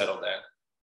kind of settled in.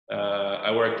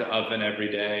 I worked the oven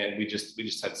every day, and we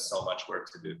just had so much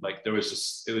work to do. Like it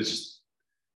was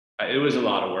a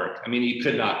lot of work. I mean, you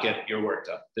could not get your work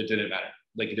done. It didn't matter.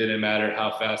 Like it didn't matter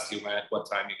how fast you went, what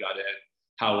time you got in,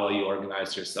 how well you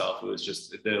organized yourself. It was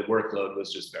just, the workload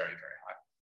was just very, very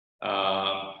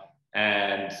high.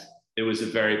 And it was a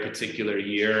very particular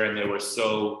year, and they were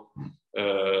so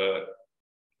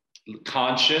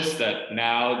conscious that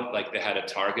now, like, they had a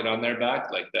target on their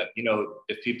back, like that, you know,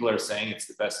 if people are saying it's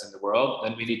the best in the world,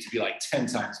 then we need to be like 10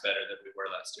 times better than we were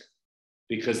last year.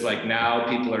 Because like now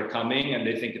people are coming and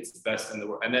they think it's the best in the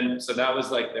world. And then, so that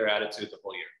was like their attitude the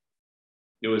whole year.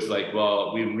 It was like,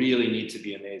 well, we really need to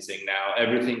be amazing now.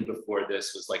 Everything before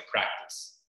this was like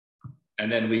practice.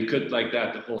 And then we could like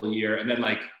that the whole year. And then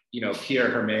like, you know, Pierre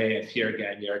Hermé and Pierre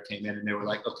Gagnère came in and they were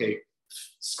like, okay,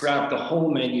 scrap the whole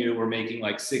menu. We're making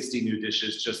like 60 new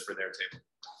dishes just for their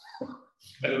table.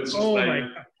 And it was just my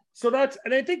God. So that's,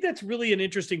 and I think that's really an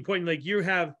interesting point. Like you're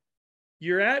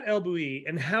at El Bulli,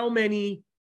 and how many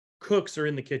cooks are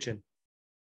in the kitchen?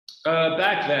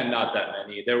 Back then, not that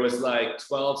many. There was like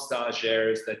 12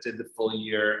 stagiaires that did the full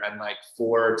year, and like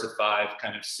 4 to 5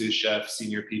 kind of sous chef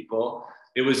senior people.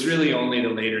 It was really only the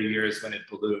later years when it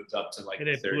ballooned up to like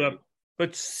 30. Blew up.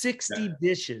 But 60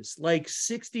 dishes, like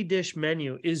 60 dish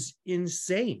menu is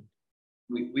insane.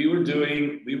 We were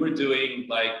doing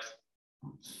like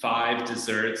 5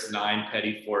 desserts, 9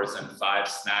 petit fours, and 5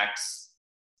 snacks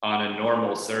on a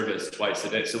normal service twice a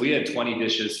day. So we had 20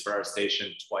 dishes for our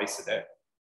station twice a day.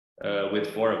 With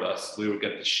 4 of us, we would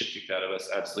get the shit kicked out of us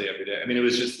absolutely every day. I mean, it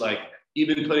was just like,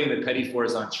 even putting the petit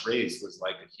fours on trays was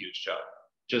like a huge job.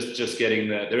 Just getting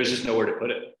there was just nowhere to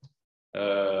put it.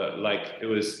 Like it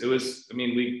was, I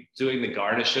mean, we doing the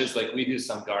garnishes, like we do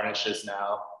some garnishes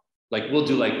now, like we'll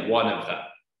do like 1 of them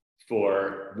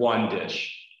for 1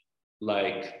 dish,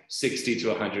 like 60 to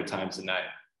 100 times a night.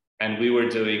 And we were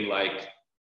doing like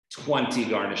 20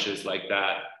 garnishes like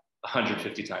that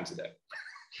 150 times a day.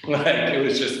 Like it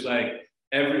was just like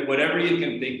whatever you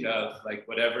can think of, like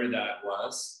whatever that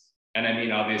was. And I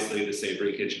mean, obviously the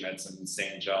Savory Kitchen had some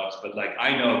insane jobs, but like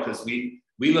I know, because we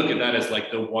look at that as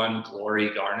like the one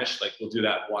glory garnish. Like we'll do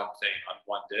that one thing on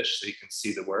 1 dish so you can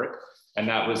see the work. And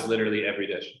that was literally every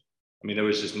dish. I mean, there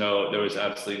was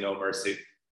absolutely no mercy.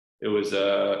 It was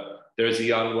there's a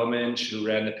young woman who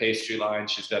ran the pastry line.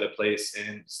 She's got a place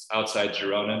outside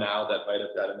Girona now that might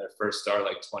have gotten their first star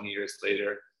like 20 years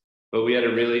later. But we had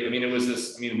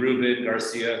Ruben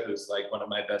Garcia, who's like one of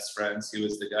my best friends. He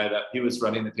was the guy he was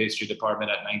running the pastry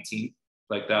department at 19.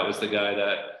 Like that was the guy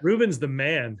that. Ruben's the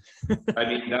man. I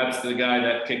mean, that's the guy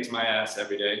that kicked my ass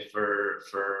every day for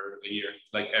a year,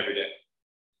 like every day.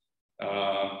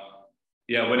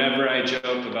 Yeah, whenever I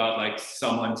joke about like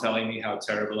someone telling me how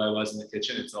terrible I was in the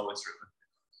kitchen, it's always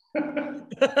Ruben.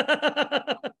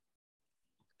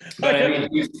 But I mean,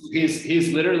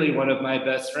 he's literally one of my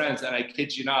best friends, and I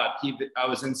kid you not, I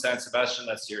was in San Sebastian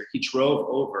last year. He drove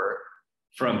over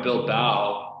from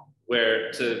Bilbao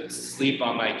to sleep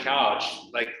on my couch.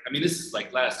 Like, I mean, this is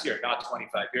like last year, not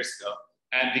 25 years ago.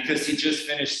 And because he just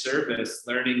finished service,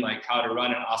 learning like how to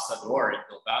run an asador in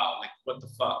Bilbao, like what the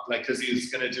fuck? Like, because he was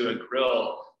gonna do a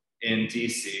grill in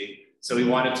DC, so he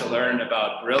wanted to learn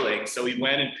about grilling. So he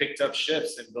went and picked up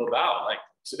shifts in Bilbao, like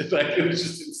it was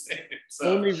just insane.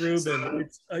 So, only Ruben.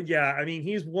 It's yeah. I mean,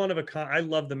 he's one of a kind. I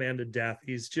love the man to death.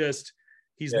 He's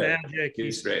magic.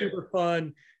 He's super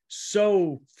fun.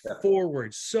 So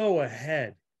forward, so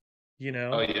ahead. You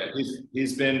know. Oh yeah,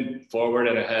 he's been forward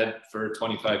and ahead for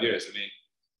 25 years. I mean,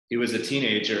 he was a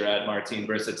teenager at Martin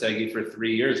Bersategui for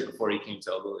 3 years before he came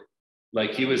to El Bulli.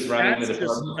 Like he was running the department.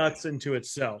 Just nuts into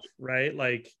itself, right?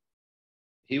 Like.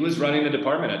 He was running the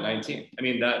department at 19. I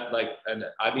mean,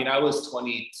 I was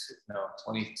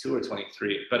 22 or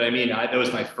 23. But I mean, that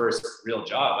was my first real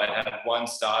job. I had 1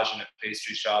 stage in a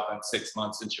pastry shop and 6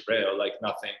 months in Chibreo, like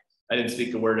nothing. I didn't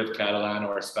speak a word of Catalan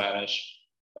or Spanish.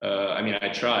 I mean, I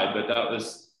tried, but that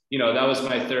was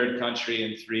my 3rd country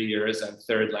in 3 years, and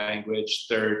 3rd language,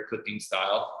 3rd cooking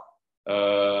style.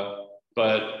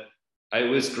 But it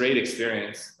was great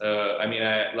experience. I mean,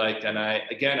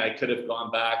 I could have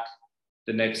gone back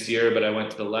the next year, but I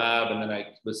went to the lab, and then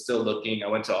I was still looking. I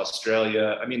went to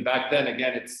Australia. I mean, back then,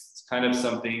 again, it's kind of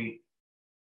something,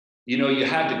 you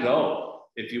had to go.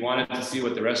 If you wanted to see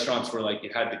what the restaurants were like,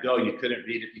 you had to go. You couldn't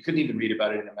read it. You couldn't even read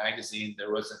about it in a magazine.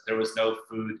 There was no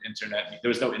food, internet. There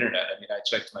was no internet. I mean, I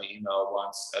checked my email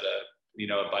once at a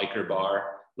biker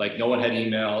bar. Like no one had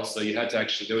email. So you had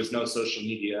to there was no social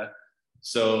media.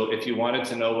 So if you wanted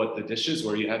to know what the dishes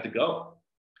were, you had to go.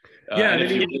 Yeah.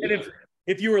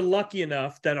 if you were lucky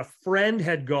enough that a friend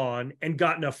had gone and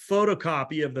gotten a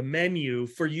photocopy of the menu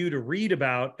for you to read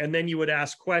about, and then you would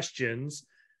ask questions.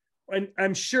 And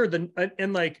I'm sure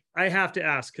and like, I have to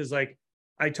ask, because like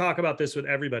I talk about this with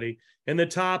everybody. In the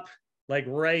top, like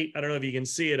right, I don't know if you can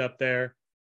see it up there,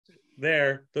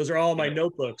 those are all my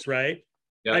notebooks, right?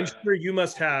 Yeah. I'm sure you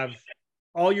must have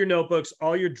all your notebooks,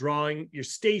 all your drawing, your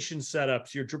station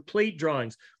setups, your plate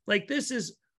drawings. Like this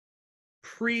is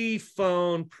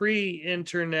pre-phone,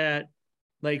 pre-internet.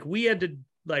 Like we had to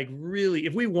like really,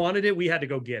 if we wanted it, we had to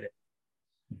go get it.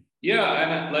 Yeah,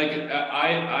 and like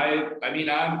I mean,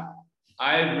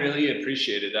 I really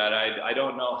appreciated that. I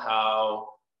don't know how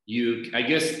I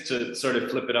guess to sort of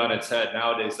flip it on its head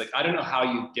nowadays, like I don't know how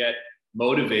you get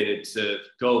motivated to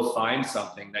go find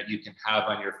something that you can have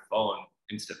on your phone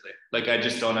instantly. Like I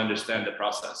just don't understand the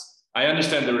process. I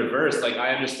understand the reverse. Like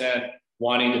I understand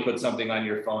wanting to put something on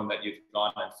your phone that you've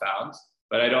gone and found,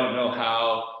 but I don't know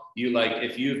how you, like,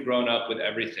 if you've grown up with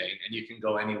everything and you can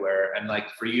go anywhere, and like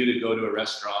for you to go to a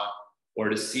restaurant or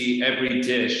to see every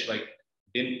dish, like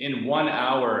in 1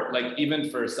 hour, like even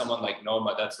for someone like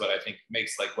Noma, that's what I think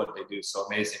makes like what they do so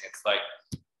amazing. It's like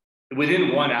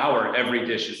within 1 hour, every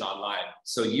dish is online.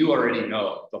 So you already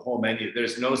know the whole menu.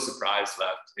 There's no surprise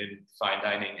left in fine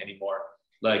dining anymore.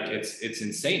 Like it's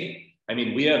insane. I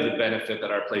mean, we have the benefit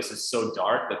that our place is so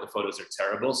dark that the photos are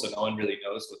terrible. So no one really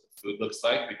knows what the food looks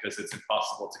like because it's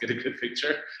impossible to get a good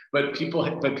picture. But people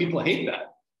hate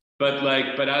that.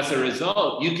 But as a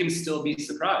result, you can still be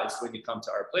surprised when you come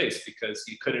to our place because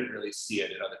you couldn't really see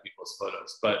it in other people's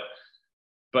photos. But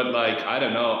like, I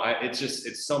don't know,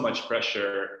 it's so much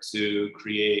pressure to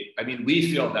create. I mean,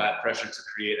 we feel that pressure to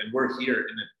create, and we're here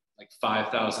in a like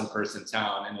 5,000 person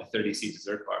town in a 30-seat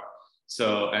dessert bar.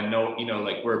 So, and no, you know,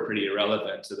 like we're pretty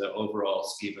irrelevant to the overall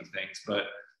scheme of things, but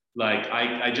like,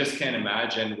 I just can't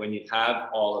imagine when you have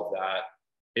all of that,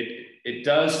 it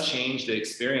does change the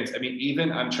experience. I mean,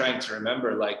 even I'm trying to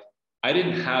remember, like, I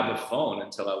didn't have a phone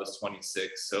until I was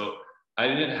 26. So I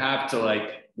didn't have to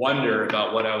like wonder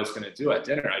about what I was going to do at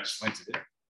dinner. I just went to dinner.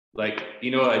 Like,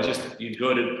 you know, you'd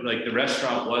go to, like, the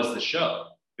restaurant was the show.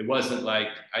 It wasn't like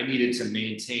I needed to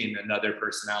maintain another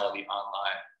personality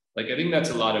online. Like, I think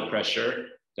that's a lot of pressure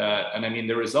and I mean,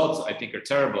 the results I think are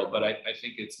terrible, but I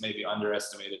think it's maybe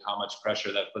underestimated how much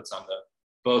pressure that puts on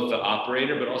both the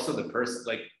operator, but also the person.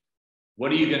 Like,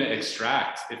 what are you going to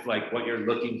extract if like what you're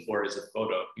looking for is a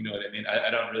photo? You know what I mean? I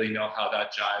don't really know how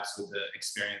that jives with the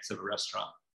experience of a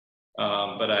restaurant.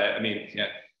 But I mean, yeah.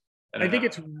 I think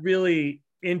it's really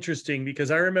interesting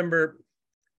because I remember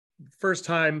first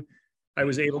time I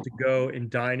was able to go and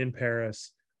dine in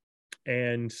Paris,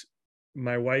 and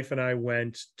my wife and I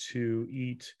went to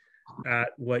eat at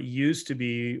what used to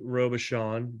be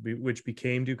Robuchon, which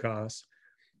became Ducasse.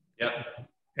 Yeah.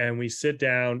 And we sit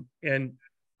down, and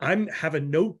I have a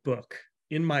notebook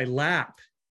in my lap,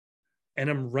 and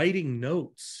I'm writing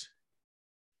notes.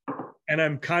 And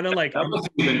I'm kind of like, that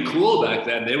wasn't even cool back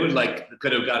then. They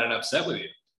could have gotten upset with you.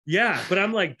 Yeah, but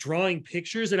I'm like drawing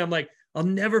pictures, and I'm like, I'll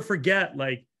never forget.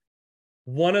 Like,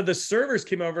 one of the servers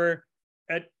came over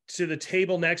to the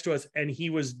table next to us, and he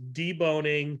was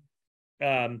deboning.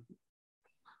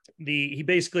 He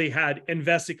basically had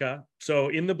Envesica, so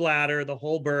in the bladder, the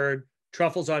whole bird,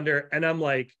 truffles under, and I'm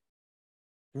like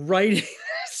writing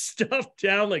stuff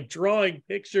down, like drawing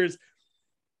pictures.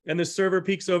 And the server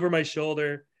peeks over my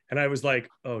shoulder, and I was like,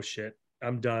 "Oh shit,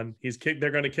 I'm done.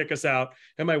 They're going to kick us out."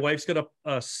 And my wife's got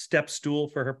a step stool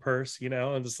for her purse, you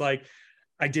know, and it's like,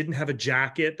 I didn't have a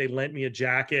jacket. They lent me a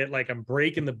jacket. Like, I'm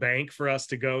breaking the bank for us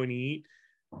to go and eat.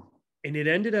 And it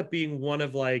ended up being one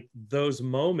of like those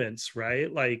moments,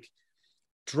 right? Like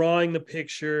drawing the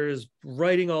pictures,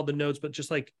 writing all the notes, but just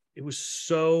like, it was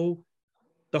so,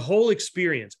 the whole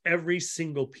experience, every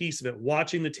single piece of it,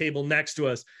 watching the table next to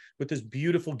us with this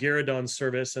beautiful Guéridon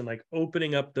service and like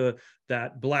opening up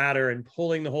that bladder and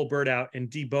pulling the whole bird out and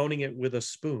deboning it with a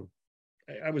spoon.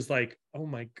 I was like, oh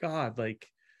my God, like,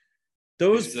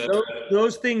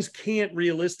 those things can't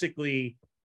realistically,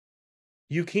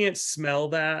 you can't smell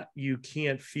that, you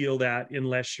can't feel that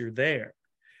unless you're there.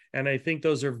 And I think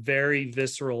those are very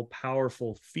visceral,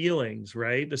 powerful feelings,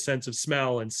 right? The sense of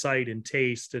smell and sight and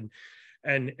taste and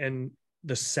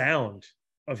the sound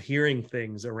of hearing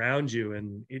things around you.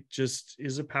 And it just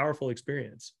is a powerful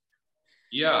experience.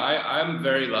 Yeah, I'm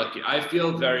very lucky. I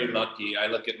feel very lucky. I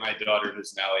look at my daughter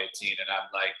who's now 18, and I'm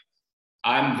like,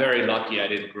 I'm very lucky I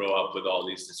didn't grow up with all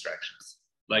these distractions.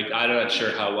 Like, I'm not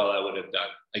sure how well I would have done.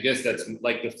 I guess that's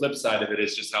like the flip side of it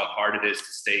is just how hard it is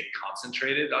to stay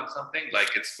concentrated on something. Like,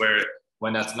 it's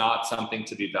when that's not something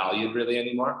to be valued really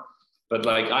anymore. But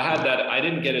like, I had that, I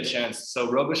didn't get a chance.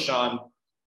 So Robuchon,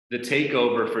 the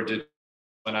takeover for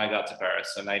when I got to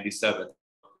Paris, so 97.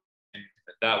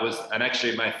 That was, and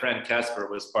actually my friend Casper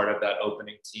was part of that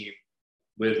opening team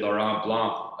with Laurent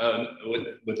Blanc,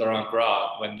 with Laurent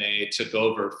Gras when they took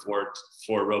over for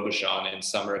Robuchon in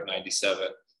summer of 97.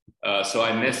 So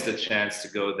I missed a chance to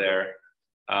go there.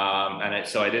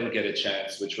 So I didn't get a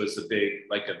chance, which was a big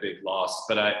loss.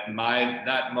 But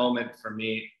that moment for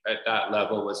me at that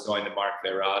level was going to Marc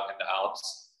Veyrat in the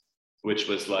Alps, which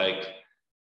was like,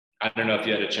 I don't know if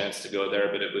you had a chance to go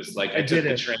there, but it was like I took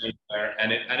the train there,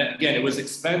 and again it was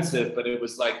expensive, but it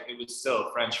was still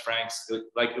French francs.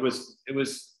 It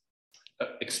was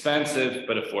expensive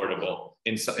but affordable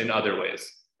in other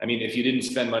ways. I mean, if you didn't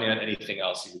spend money on anything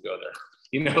else, you could go there.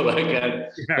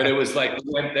 But it was like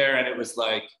we went there, and it was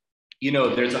like,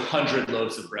 there's 100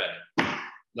 loaves of bread,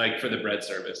 like for the bread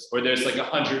service, or there's like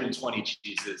 120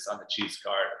 cheeses on the cheese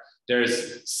cart.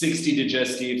 There's 60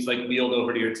 digestives like wheeled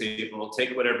over to your table.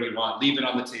 Take whatever you want, leave it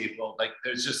on the table. Like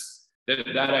there's just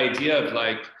that idea of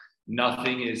like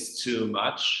nothing is too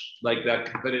much like that.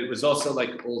 But it was also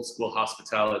like old school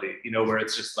hospitality, where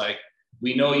it's just like,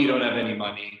 we know you don't have any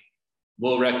money.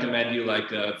 We'll recommend you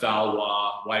like a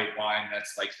Valois white wine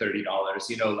that's like $30.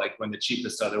 Like when the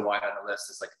cheapest other wine on the list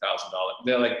is like $1,000.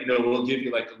 They're like, we'll give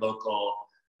you like a local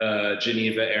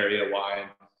Geneva area wine,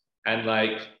 and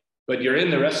like. But you're in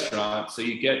the restaurant, so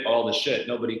you get all the shit.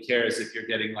 Nobody cares if you're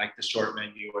getting like the short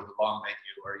menu or the long menu,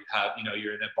 or you have,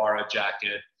 you're in a Barra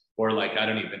jacket, or like, I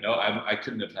don't even know. I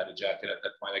couldn't have had a jacket at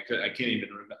that point. I can't even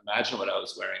imagine what I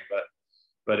was wearing.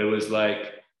 But it was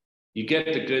like, you get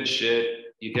the good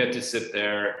shit. You get to sit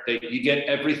there. You get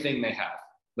everything they have.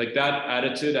 Like that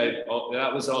attitude.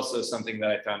 That was also something that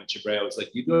I found in Chibrea. Was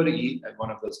like, you go to eat at one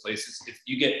of those places,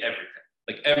 you get everything.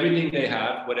 Like everything they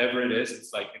have, whatever it is,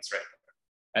 it's like it's right there.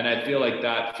 And I feel like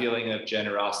that feeling of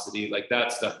generosity, like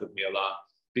that stuck with me a lot,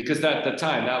 because at the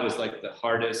time that was like the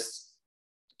hardest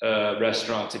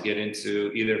restaurant to get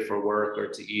into, either for work or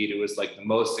to eat. It was like the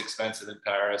most expensive in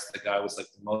Paris. The guy was like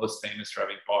the most famous for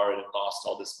having borrowed and lost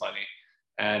all this money,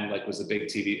 and like was a big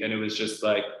TV. And it was just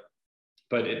like,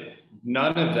 but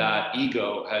none of that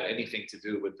ego had anything to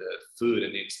do with the food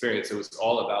and the experience. It was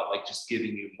all about like just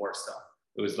giving you more stuff.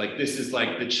 It was like, this is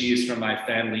like the cheese from my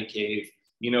family cave.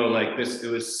 Like this, it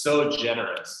was so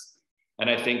generous. And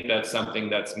I think that's something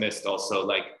that's missed also.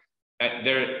 Like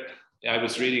I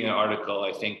was reading an article,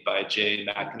 I think by Jay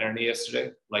McInerney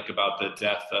yesterday, like about the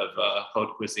death of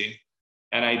haute cuisine.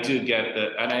 And I do get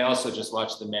that. And I also just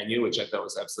watched the menu, which I thought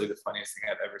was absolutely the funniest thing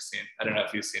I've ever seen. I don't know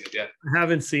if you've seen it yet. I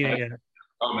haven't seen it yet.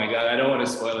 Oh my God, I don't want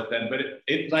to spoil it then, but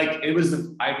it was,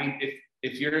 I mean,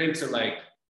 if you're into like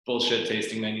bullshit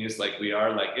tasting menus like we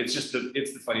are, like it's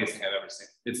the funniest thing I've ever seen.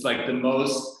 It's like the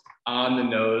most on the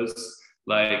nose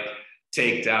like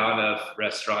takedown of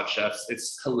restaurant chefs.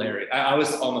 It's hilarious. I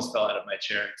was almost fell out of my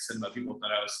chair in cinema. People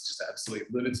thought I was just absolutely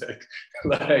lunatic.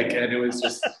 And it was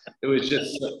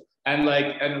just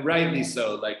and rightly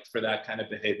so, like for that kind of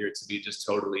behavior to be just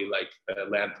totally like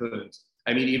lampooned.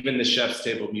 I mean, even the chef's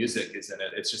table music is in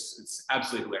it. It's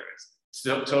absolutely hilarious.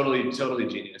 So totally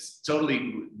genius,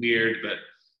 totally weird,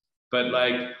 but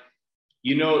like,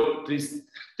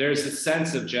 there's a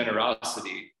sense of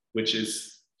generosity, which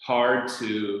is hard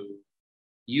to,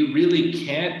 you really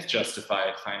can't justify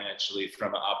it financially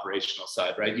from an operational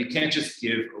side, right? You can't just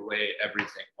give away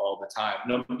everything all the time.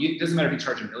 No, it doesn't matter if you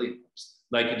charge $1 million.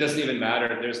 Like, it doesn't even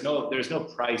matter. There's no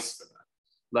price for that.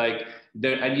 Like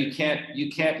and you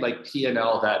can't like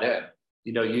P&L that in,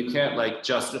 you can't like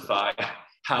justify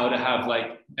how to have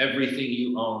like everything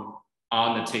you own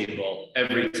on the table,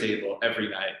 every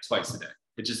night, twice a day.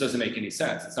 It just doesn't make any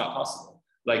sense. It's not possible.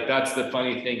 Like, that's the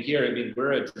funny thing here. I mean,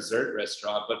 we're a dessert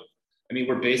restaurant, but I mean,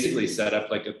 we're basically set up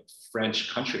like a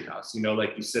French country house,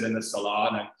 like you sit in the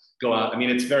salon and go out. I mean,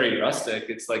 it's very rustic.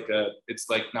 It's like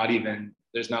not even,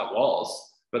 there's not walls.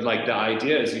 But like the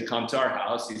idea is you come to our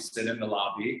house, you sit in the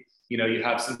lobby, you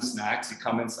have some snacks, you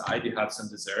come inside, you have some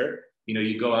dessert,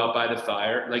 you go out by the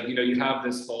fire, like, you have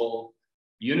this whole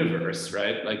universe,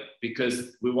 right? Like,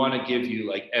 because we want to give you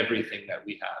like everything that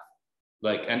we have.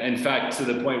 Like, and in fact, to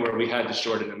the point where we had to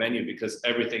shorten the menu because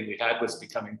everything we had was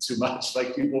becoming too much.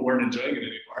 Like, people weren't enjoying it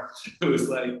anymore. It was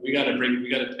like, we got to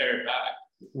pare it back.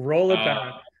 Roll it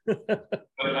back. But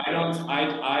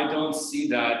I don't see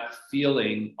that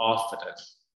feeling often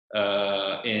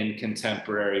in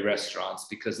contemporary restaurants,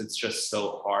 because it's just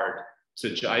so hard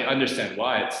to, I understand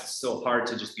why it's so hard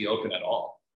to just be open at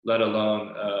all, let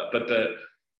alone, but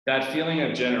that feeling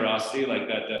of generosity, like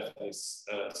that definitely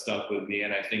stuck with me.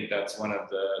 And I think that's one of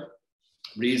the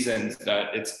reasons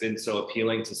that it's been so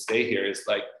appealing to stay here, is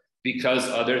like, because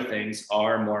other things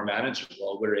are more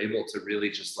manageable, we're able to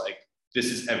really just like this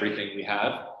is everything we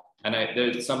have. And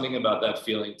there's something about that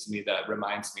feeling to me that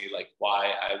reminds me like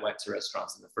why I went to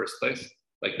restaurants in the first place.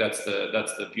 Like that's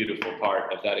the beautiful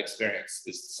part of that experience,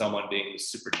 is someone being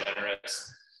super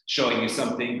generous, showing you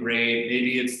something great.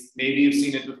 Maybe you've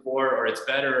seen it before, or it's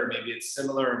better, or maybe it's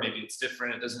similar, or maybe it's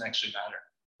different. It doesn't actually matter.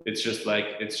 It's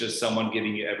just someone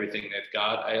giving you everything they've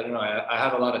got. I don't know. I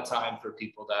have a lot of time for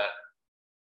people that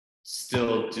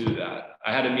still do that.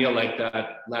 I had a meal like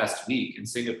that last week in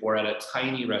Singapore at a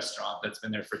tiny restaurant that's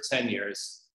been there for 10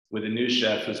 years with a new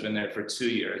chef who's been there for 2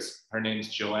 years. Her name's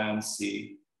Joanne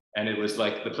C. And it was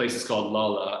like, the place is called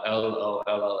Lolla,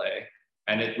 Lolla.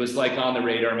 And it was like on the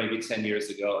radar maybe 10 years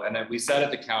ago. And then we sat at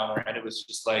the counter and it was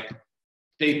just like,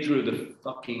 they threw the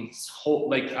fucking whole,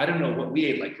 like, I don't know what we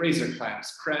ate, like razor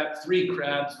clams, 3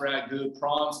 crabs, ragu,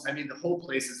 prawns. I mean, the whole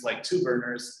place is like 2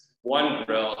 burners, 1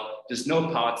 grill. There's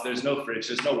no pots, there's no fridge,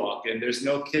 there's no walk-in, there's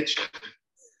no kitchen.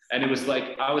 And it was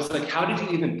like, I was like, how did you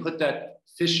even put that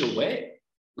fish away?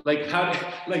 Like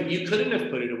you couldn't have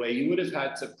put it away. You would have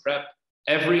had to prep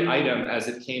every item as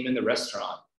it came in the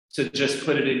restaurant to just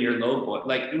put it in your low boil.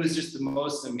 Like, it was just the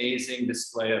most amazing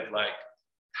display of like,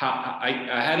 how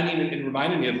I hadn't even, it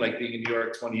reminded me of like being in New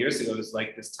York 20 years ago. It was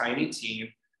like this tiny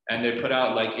team and they put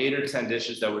out like 8 or 10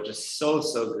 dishes that were just so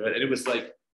good. And it was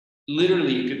like,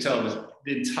 literally you could tell it was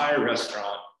the entire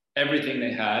restaurant, everything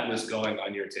they had was going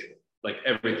on your table, like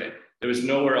everything. There was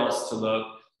nowhere else to look.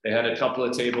 They had a couple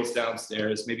of tables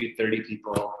downstairs, maybe 30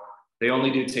 people. They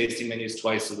only do tasting menus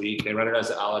twice a week. They run it as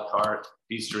an a la carte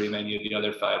bistro menu the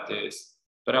other 5 days.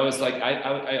 But I was like,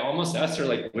 I almost asked her,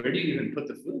 like, where do you even put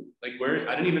the food? Like, where,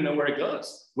 I didn't even know where it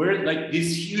goes. Where, like,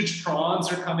 these huge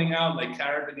prawns are coming out, like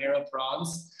carabinero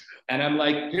prawns. And I'm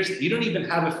like, you don't even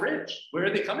have a fridge. Where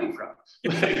are they coming from?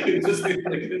 Like, it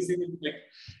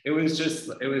was just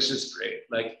great.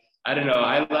 Like, I don't know.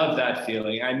 I love that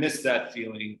feeling. I miss that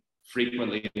feeling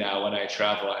frequently now when I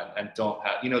travel and don't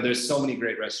have, there's so many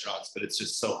great restaurants, but it's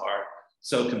just so hard,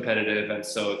 so competitive and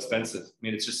so expensive. I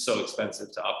mean, it's just so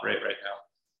expensive to operate right now.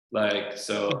 Like,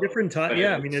 so different time.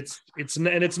 Yeah. I mean,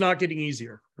 it's not getting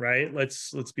easier, right?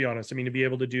 Let's be honest. I mean, to be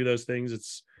able to do those things,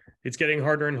 it's getting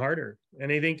harder and harder.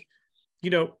 And I think,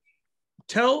 I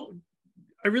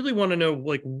really want to know,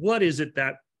 like, what is it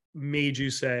that made you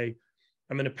say,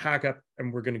 I'm going to pack up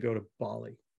and we're going to go to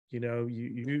Bali? Your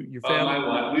family. My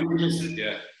wife, we were just,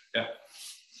 yeah.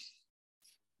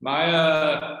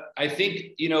 I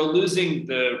think, losing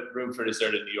the room for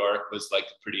dessert in New York was like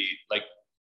pretty, like,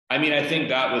 I mean, I think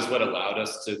that was what allowed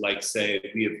us to like say,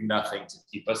 we have nothing to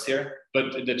keep us here.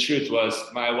 But the truth was,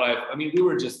 my wife, I mean, we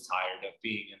were just tired of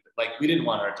being we didn't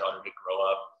want our daughter to grow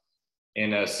up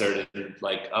in a certain,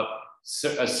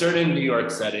 a certain New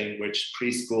York setting, which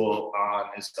preschool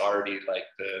on is already like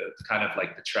the kind of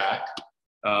like the track.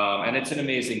 And it's an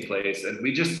amazing place. And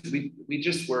we just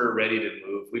were ready to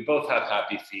move. We both have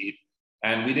happy feet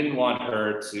and we didn't want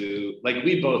her to, like,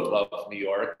 we both love New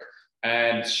York.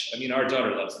 And our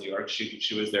daughter loves New York.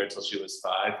 She was there till she was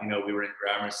 5. We were in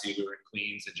Gramercy, we were in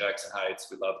Queens and Jackson Heights.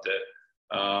 We loved it.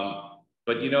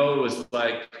 But it was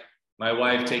like my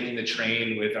wife taking the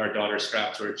train with our daughter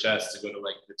strapped to her chest to go to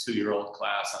like the 2-year-old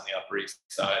class on the Upper East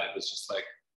Side. It was just like,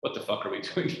 what the fuck are we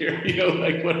doing here? What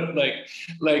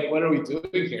are we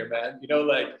doing here, man?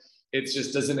 It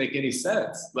just doesn't make any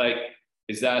sense. Like,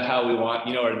 is that how we want,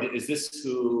 or is this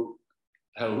who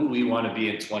we want to be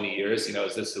in 20 years?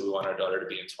 Is this who we want our daughter to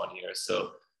be in 20 years?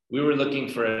 So we were looking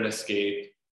for an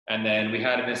escape. And then we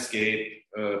had an escape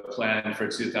plan for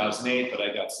 2008, but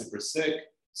I got super sick.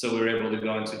 So we were able to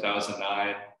go in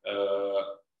 2009.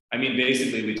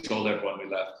 Basically we told everyone we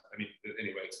left.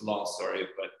 Anyway, it's a long story,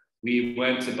 but we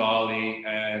went to Bali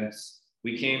and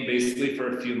we came basically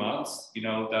for a few months.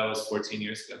 That was 14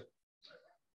 years ago.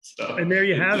 So, and there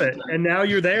you have it. And now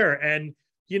you're there. And,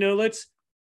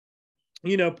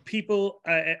 people,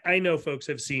 I know folks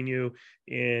have seen you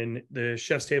in the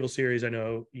Chef's Table series. I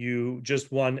know you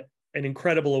just won an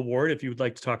incredible award. If you would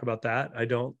like to talk about that,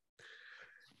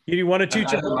 you want to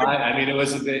teach it? It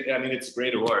was it's a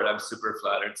great award. I'm super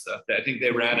flattered. So I think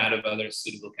they ran out of other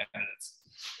suitable candidates.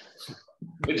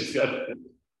 We just got,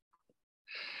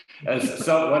 as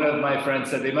one of my friends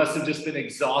said, they must have just been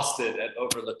exhausted at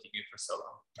overlooking you for so long.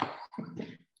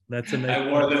 That's amazing.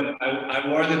 I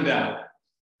wore them down.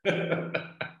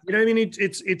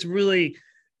 It's really,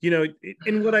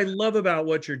 and what I love about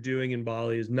what you're doing in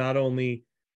Bali is not only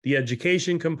the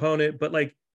education component, but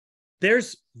like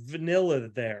there's vanilla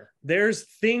there. There's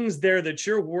things there that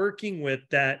you're working with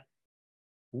that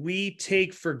we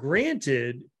take for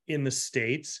granted in the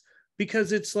States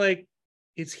because it's like,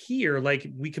 it's here, like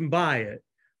we can buy it,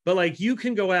 but like you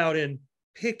can go out and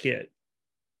pick it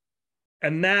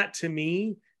And that to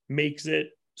me makes it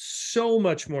so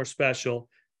much more special.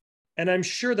 And I'm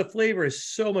sure the flavor is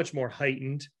so much more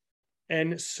heightened.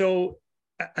 And so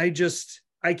I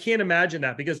can't imagine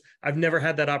that, because I've never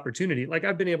had that opportunity. Like,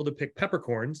 I've been able to pick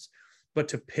peppercorns, but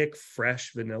to pick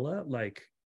fresh vanilla, like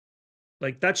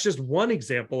that's just one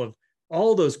example of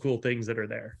all those cool things that are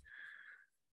there.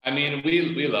 I mean,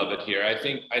 we love it here. I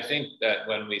think that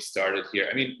when we started here,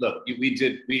 I mean, look,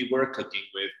 we were cooking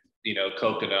with, you know,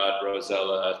 coconut,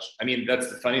 rosella. I mean, that's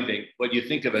the funny thing. What you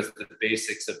think of as the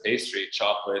basics of pastry: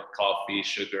 chocolate, coffee,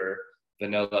 sugar,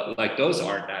 vanilla, like those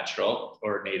aren't natural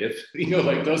or native. You know,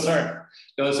 like those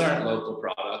aren't local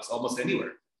products almost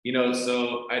anywhere. You know,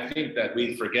 so I think that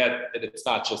we forget that it's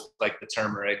not just like the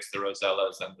turmerics, the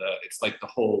rosellas, and it's like the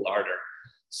whole larder.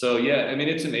 So yeah, I mean,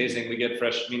 it's amazing. We get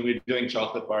fresh. I mean, we're doing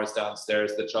chocolate bars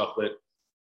downstairs. The chocolate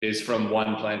is from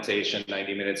one plantation,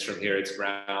 90 minutes from here. It's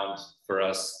ground for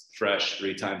us, fresh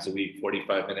 3 times a week,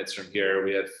 45 minutes from here.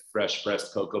 We have fresh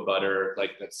pressed cocoa butter.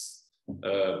 Like that's,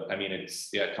 I mean,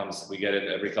 it comes, we get it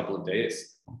every couple of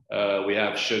days. We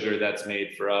have sugar that's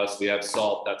made for us. We have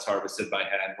salt that's harvested by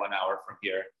hand 1 hour from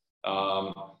here.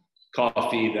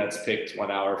 Coffee that's picked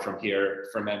 1 hour from here,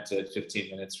 fermented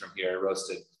 15 minutes from here,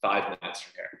 roasted 5 minutes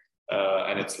from here.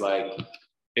 And it's like,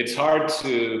 it's hard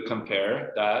to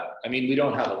compare that. I mean, we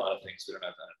don't have a lot of things. We don't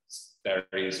have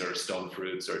berries or stone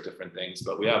fruits or different things,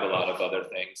 but we have a lot of other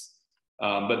things.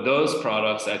 But those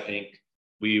products, I think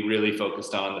we really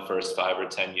focused on the first 5 or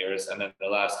 10 years. And then the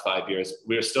last 5 years,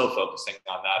 we're still focusing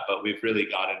on that, but we've really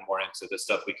gotten more into the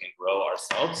stuff we can grow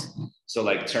ourselves. So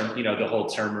like the whole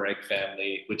turmeric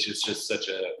family, which is just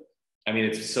I mean,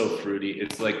 it's so fruity.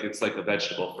 It's like a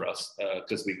vegetable for us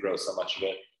because we grow so much of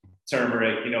it.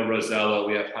 Turmeric, rosella,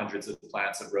 we have hundreds of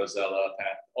plants of rosella,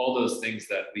 all those things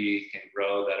that we can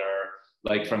grow that are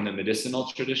like from the medicinal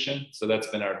tradition. So that's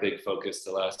been our big focus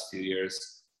the last few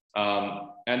years.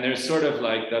 And there's sort of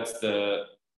like, that's a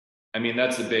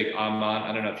big Amman.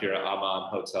 I don't know if you're an Amman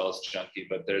hotels junkie,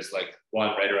 but there's like one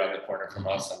right around the corner from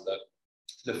us, and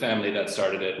the family that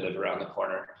started it live around the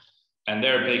corner. And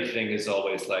their big thing is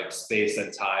always like space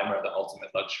and time are the ultimate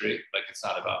luxury. Like, it's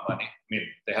not about money. I mean,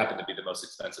 they happen to be the most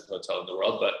expensive hotel in the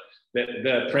world, but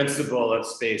the principle of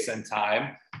space and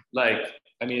time, like,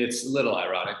 I mean, it's a little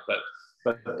ironic, but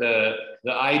the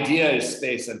idea is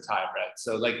space and time, right?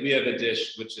 So like we have a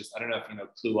dish, which is, I don't know if you know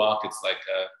kluwak, it's like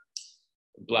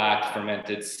a black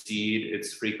fermented seed.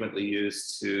 It's frequently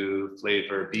used to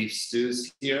flavor beef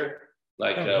stews here,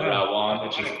 like rawan,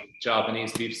 which is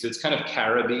Javanese beef stew. It's kind of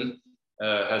Caribbee.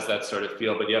 Has that sort of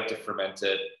feel, but you have to ferment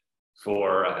it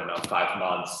for, 5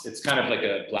 months. It's kind of like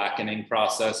a blackening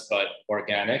process, but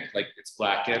organic, like it's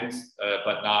blackened,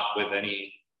 but not with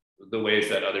the ways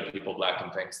that other people blacken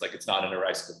things. Like, it's not in a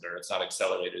rice cooker, it's not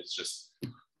accelerated.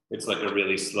 It's like a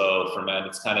really slow ferment.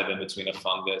 It's kind of in between a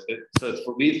fungus.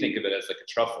 We think of it as like a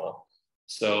truffle.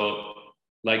 So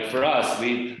like for us,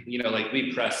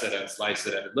 we press it and slice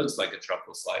it, and it looks like a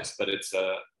truffle slice, but it's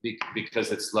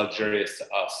because it's luxurious to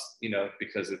us,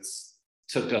 because it's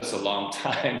took us a long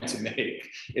time to make.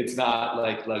 It's not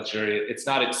like luxury. It's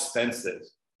not expensive,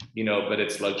 but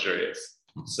it's luxurious.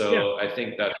 So yeah. I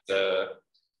think that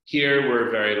here we're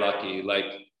very lucky. Like,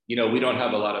 we don't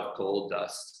have a lot of gold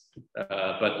dust,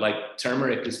 but like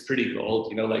turmeric is pretty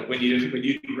gold. Like when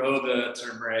you grow the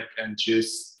turmeric and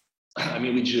juice. I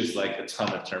mean, we juice like a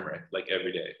ton of turmeric, like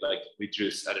every day. Like we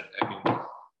juice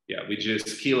we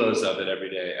juice kilos of it every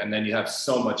day. And then you have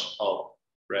so much pulp,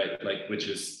 right? Like,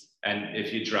 and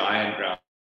if you dry and ground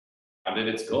it,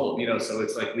 it's gold, so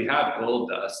it's like we have gold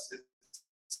dust.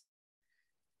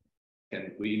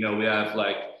 And we have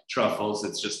like truffles.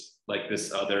 It's just like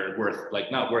this other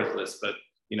not worthless, but,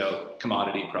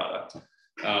 commodity product.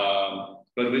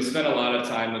 But we spent a lot of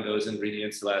time on those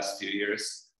ingredients the last few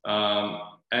years.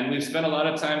 And we've spent a lot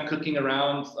of time cooking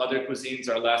around other cuisines.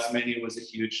 Our last menu was a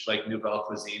huge like Nouvelle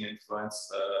cuisine influence.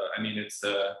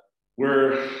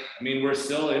 We're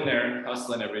still in there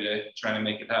hustling every day, trying to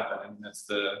make it happen. I mean,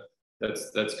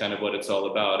 that's kind of what it's all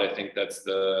about. I think it's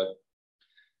the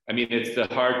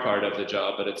hard part of the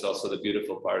job, but it's also the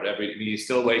beautiful part. You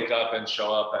still wake up and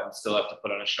show up and still have to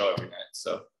put on a show every night.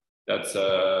 So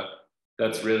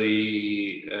that's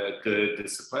really good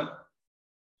discipline.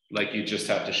 Like, you just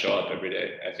have to show up every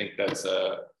day. I think that's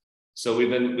so we've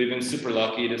been super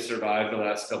lucky to survive the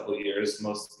last couple of years.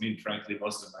 Frankly,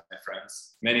 most of my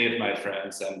friends, many of my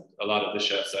friends, and a lot of the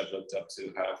chefs I've looked up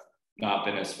to have not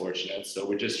been as fortunate. So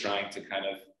we're just trying to kind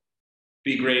of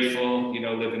be grateful,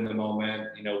 live in the moment.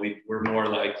 We're more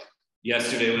like,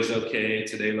 yesterday was okay,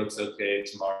 today looks okay,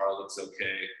 tomorrow looks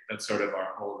okay. That's sort of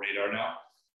our whole radar now,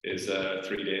 is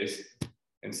 3 days.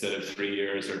 instead of 3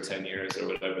 years or 10 years or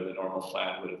whatever the normal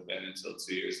plan would have been until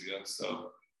 2 years ago.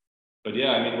 So, but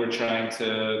yeah, I mean, we're trying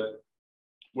to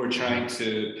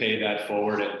pay that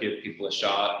forward and give people a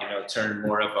shot, turn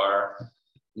more of our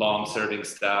long serving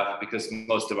staff, because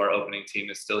most of our opening team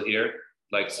is still here.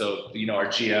 Like, so, our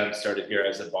GM started here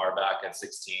as a bar back at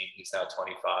 16. He's now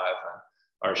 25. And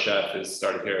our chef is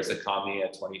started here as a commie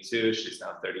at 22. She's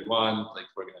now 31. Like,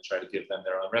 we're going to try to give them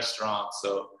their own restaurant,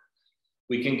 so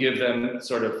we can give them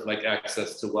sort of like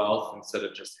access to wealth instead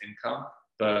of just income.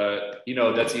 But,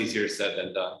 that's easier said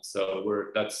than done. So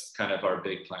that's kind of our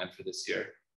big plan for this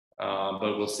year.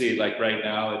 But we'll see. Like right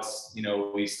now, it's,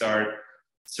 we start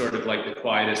sort of like the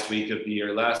quietest week of the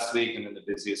year last week, and then the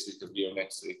busiest week of the year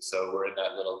next week. So we're in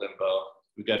that little limbo.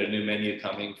 We've got a new menu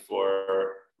coming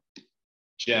for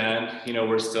Jan.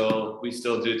 We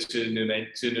still do two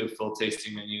new full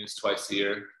tasting menus twice a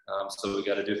year. So we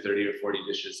got to do 30 or 40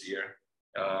 dishes a year.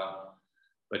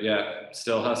 But yeah,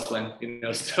 still hustling.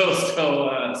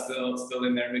 Still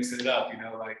in there mixing it up.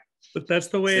 But that's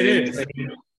the way it is.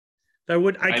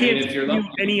 I can't see you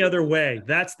any other way.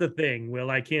 That's the thing,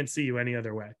 Will. I can't see you any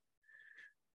other way.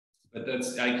 But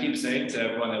I keep saying to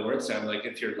everyone that works there, I'm like,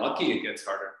 if you're lucky, it gets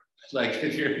harder. Like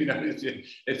if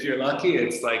you're lucky,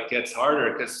 it's like gets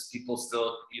harder because people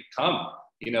still come.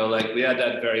 Like we had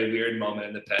that very weird moment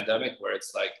in the pandemic where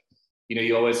it's like,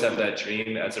 you always have that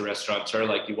dream as a restaurateur,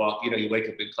 like you walk, you wake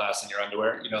up in class in your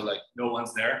underwear, like no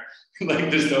one's there, like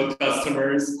there's no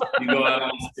customers. You go out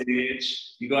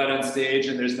on stage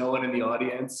and there's no one in the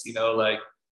audience,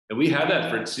 and we had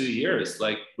that for 2 years,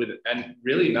 like and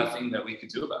really nothing that we could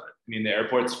do about it. I mean, the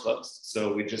airport's closed,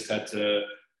 so we just had to.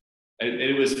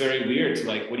 It was very weird to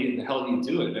like, what the hell do you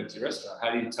do at an empty restaurant?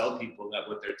 How do you tell people that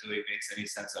what they're doing makes any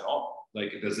sense at all?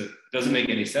 Like it doesn't make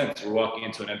any sense. We're walking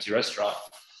into an empty restaurant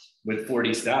with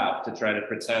 40 staff to try to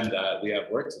pretend that we have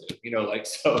work to do,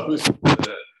 so it was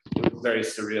very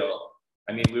surreal.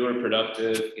 I mean, we were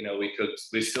productive, we cooked,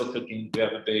 we're still cooking. We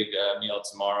have a big meal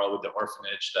tomorrow with the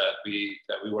orphanage that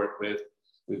we work with.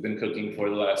 We've been cooking for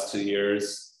the last 2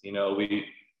 years.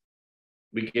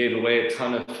 We gave away a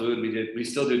ton of food. We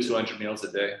still do 200 meals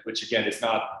a day, which again, is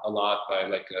not a lot by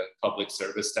like a public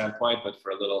service standpoint, but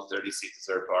for a little 30-seat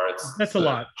dessert bar, that's a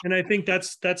lot. And I think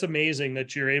that's amazing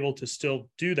that you're able to still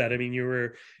do that. I mean, you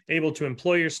were able to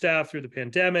employ your staff through the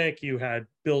pandemic. You had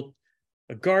built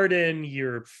a garden,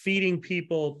 you're feeding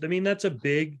people. I mean, that's a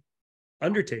big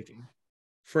undertaking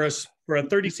for a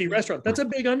 30-seat restaurant. That's a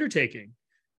big undertaking.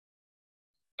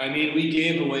 I mean, we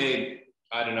gave away,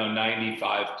 I don't know,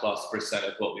 95+%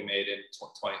 of what we made in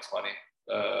 2020.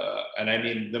 And I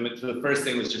mean, the first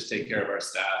thing was just take care of our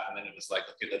staff. And then it was like,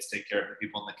 okay, let's take care of the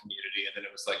people in the community. And then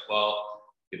it was like, well,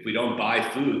 if we don't buy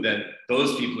food, then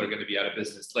those people are going to be out of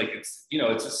business. Like it's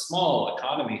a small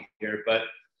economy here, but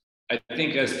I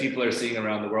think as people are seeing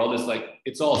around the world, it's like,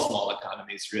 it's all small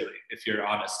economies really, if you're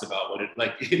honest about what it,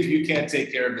 like, if you can't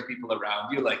take care of the people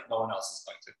around you, like no one else is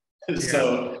going to.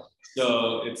 Yeah.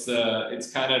 So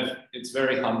it's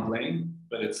very humbling,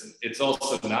 but it's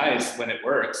also nice when it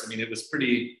works. I mean, it was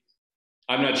pretty,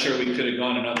 I'm not sure we could have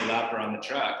gone another lap around the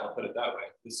track. I'll put it that way.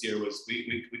 This year was,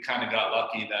 we kind of got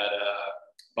lucky that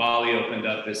Bali opened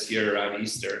up this year around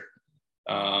Easter.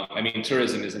 I mean,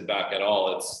 tourism isn't back at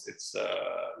all. It's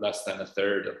less than a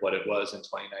third of what it was in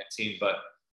 2019,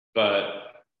 but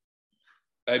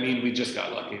I mean, we just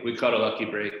got lucky. We caught a lucky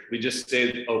break. We just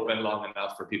stayed open long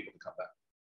enough for people to come back.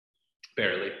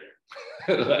 Barely.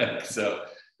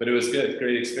 But it was good.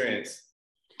 Great experience.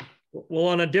 Well,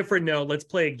 on a different note, let's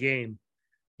play a game.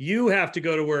 You have to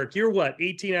go to work. You're what,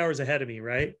 18 hours ahead of me,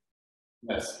 right?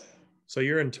 Yes. So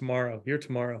you're in tomorrow. You're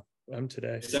tomorrow. I'm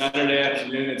today. Saturday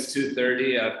afternoon, it's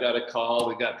 2:30. I've got a call.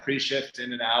 We got pre-shift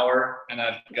in an hour, and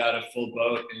I've got a full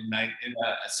boat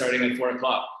starting at 4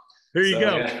 o'clock. There you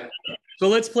go. Yeah. So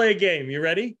let's play a game. You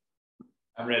ready?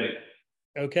 I'm ready.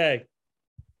 Okay.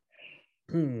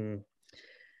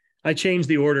 I change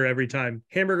the order every time.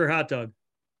 Hamburger, hot dog.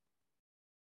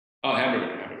 Oh,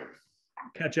 hamburger.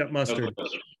 Ketchup, mustard. No,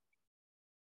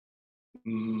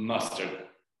 mustard.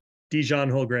 Dijon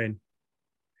whole grain.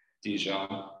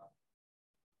 Dijon.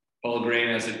 Whole grain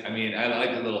I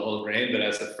like a little whole grain, but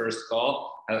as a first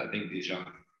call, I think Dijon.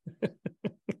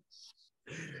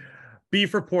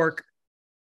 Beef or pork?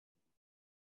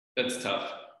 That's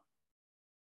tough.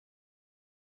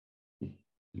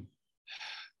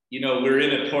 We're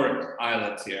in a pork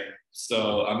island here.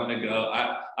 So I'm going to go,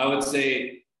 I would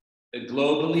say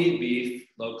globally beef,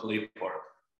 locally pork.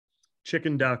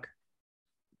 Chicken, duck.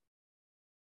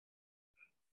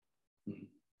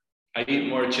 I eat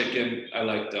more chicken. I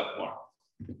like duck more.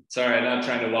 Sorry, I'm not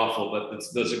trying to waffle, but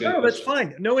those are good. No, that's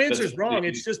fine. No answer is That's wrong.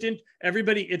 It's just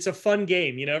everybody. It's a fun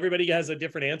game. You know, everybody has a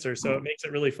different answer, so it makes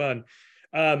it really fun.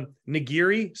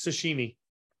 Nigiri, sashimi,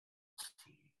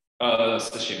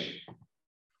 Sashimi.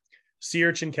 sea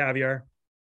urchin, caviar,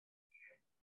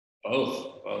 Both.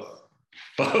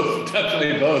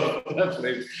 Definitely both.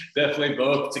 Definitely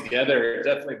both together.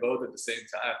 Definitely both at the same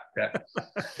time. Yeah.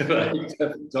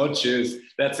 Like, don't choose.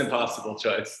 That's impossible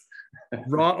choice.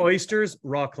 raw oysters,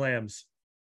 raw clams,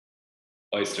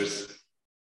 Oysters.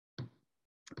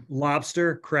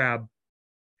 lobster, crab.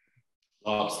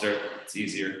 Lobster. It's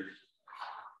easier.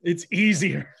 It's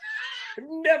easier.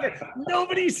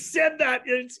 Nobody said that.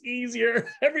 It's easier.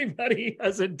 Everybody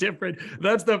has a different.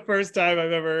 That's the first time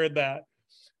I've ever heard that.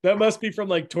 That must be from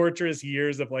like torturous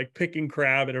years of like picking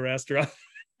crab in a restaurant.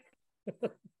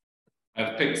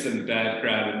 I've picked some bad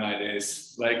crab in my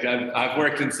days. Like I've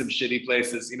worked in some shitty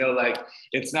places, you know, like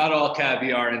it's not all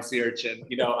caviar and sea urchin,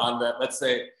 you know, on the, let's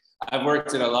say I've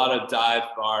worked in a lot of dive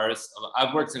bars.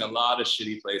 I've worked in a lot of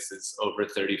shitty places over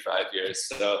 35 years.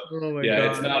 So yeah,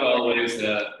 God. It's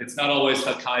not always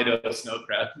Hokkaido snow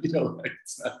crab, you know, like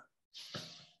it's not.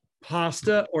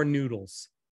 Pasta or noodles?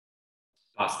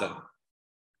 Pasta.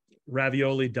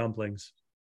 Ravioli, dumplings.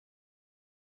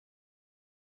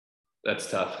 That's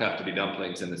tough. Have to be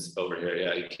dumplings in this over here.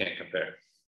 Yeah, you can't compare.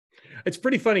 It's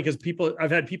pretty funny because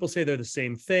I've had people say they're the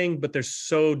same thing, but they're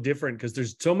so different because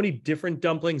there's so many different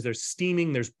dumplings. There's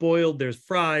steaming, there's boiled, there's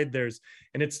fried,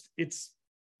 and it's,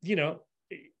 you know,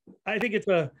 I think it's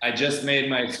I just made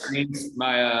my screens.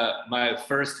 My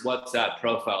first WhatsApp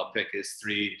profile pic is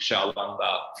 3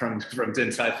 xiaolongbao from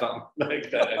Din Tai Fung. Like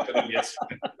that I put in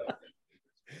yesterday.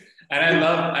 And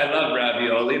I love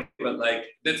ravioli, but like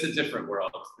that's a different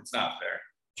world. It's not fair.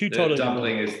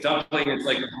 Dumpling is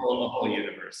like a whole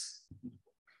universe.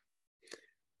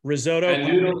 Risotto.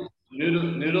 And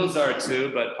noodles are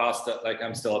too, but pasta, like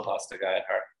I'm still a pasta guy at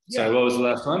heart. Yeah. Sorry, what was the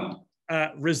last one?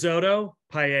 Risotto,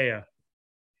 paella.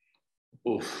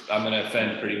 Oof, I'm gonna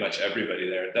offend pretty much everybody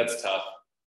there. That's tough.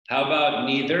 How about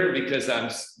neither? Because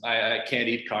I can't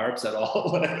eat carbs at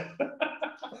all.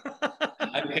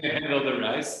 I can't handle the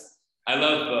rice. I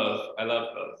love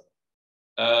both.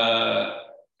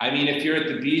 I mean, if you're at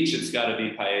the beach, it's got to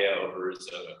be paella over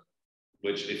risotto.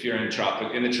 Which, if you're in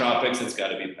the tropics, it's got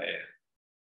to be paella.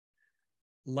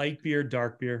 Light beer,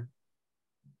 dark beer.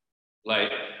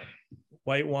 Light.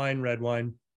 White wine, red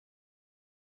wine.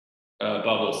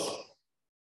 Bubbles.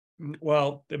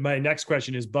 Well, my next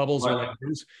question is bubbles or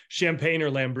champagne or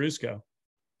Lambrusco?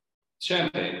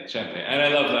 Champagne. And I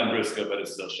love Lambrusco, but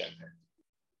it's still champagne.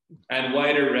 And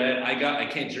white or red, I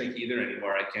can't drink either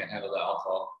anymore. I can't handle the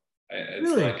alcohol.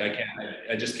 Really? Like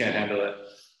I just can't handle it.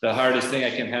 The hardest thing I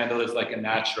can handle is like a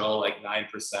natural, like 9%,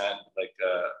 like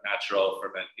natural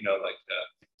ferment, you know, like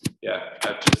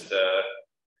I've just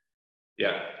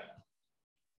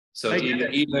So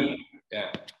even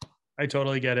yeah. I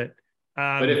totally get it.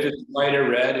 But if it's white or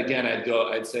red, again,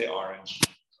 I'd say orange.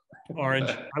 Orange.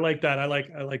 I like that. I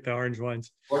like the orange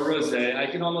wines. Or rosé. I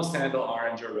can almost handle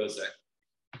orange or rosé.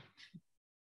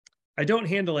 I don't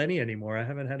handle any anymore. I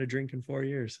haven't had a drink in 4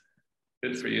 years.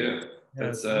 Good for you.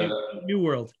 Yeah, that's new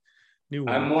world.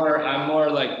 I'm more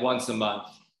like once a month,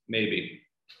 maybe.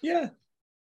 Yeah.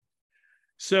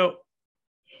 So,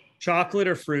 chocolate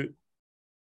or fruit?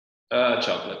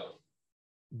 Chocolate.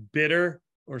 Bitter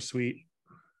or sweet?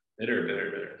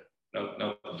 Bitter.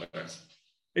 No.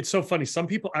 It's so funny. Some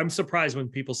people, I'm surprised when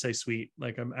people say sweet.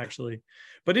 Like I'm actually,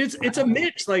 but it's a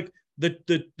mix. Like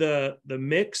the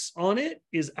mix on it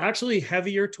is actually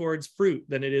heavier towards fruit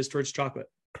than it is towards chocolate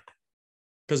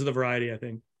because of the variety, I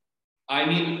think. I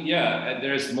mean, yeah,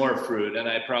 there's more fruit, and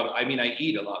I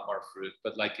eat a lot more fruit,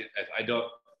 but like I don't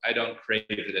crave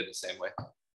it in the same way.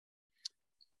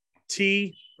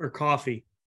 Tea or coffee?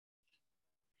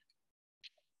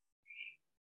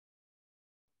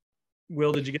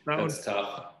 Will, did you get that one? That's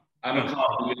tough. I'm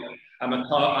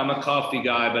a coffee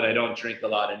guy, but I don't drink a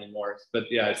lot anymore. But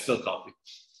yeah, it's still coffee.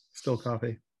 Still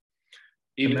coffee.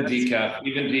 Even decaf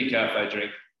I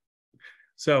drink.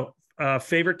 So,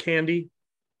 favorite candy?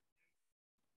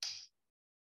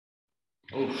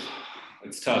 Oof,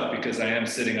 it's tough because I am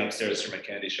sitting upstairs from a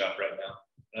candy shop right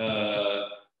now.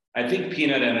 I think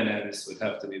peanut M&Ms would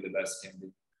have to be the best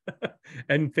candy.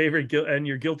 And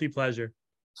your guilty pleasure?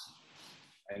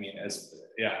 I mean,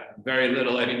 very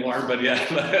little anymore, but yeah,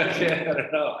 I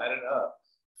don't know.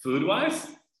 Food wise?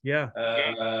 Yeah.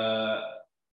 I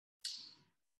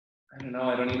don't know.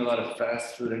 I don't eat a lot of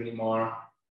fast food anymore.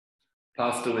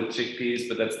 Pasta with chickpeas,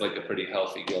 but that's like a pretty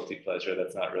healthy guilty pleasure.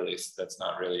 That's not really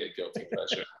a guilty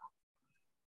pleasure.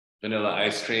 vanilla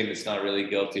ice cream. It's not really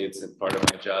guilty. It's a part of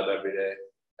my job every day.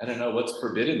 I don't know what's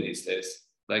forbidden these days.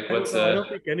 Like what's I don't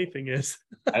think anything is.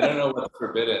 I don't know what's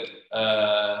forbidden.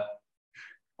 I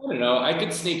don't know. I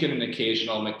could sneak in an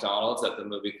occasional McDonald's at the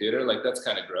movie theater. Like that's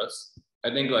kind of gross.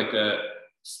 I think like a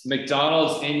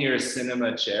McDonald's in your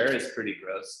cinema chair is pretty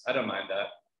gross. I don't mind that.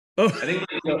 Oh. I think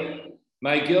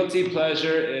my guilty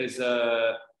pleasure is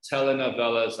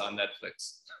telenovelas on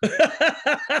Netflix.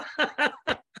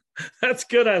 That's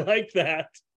good. I like that.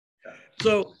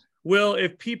 So, Will,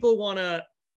 if people want to,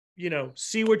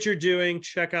 see what you're doing,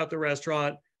 check out the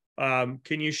restaurant,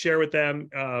 can you share with them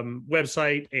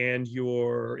website and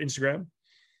your Instagram?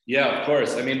 Yeah, of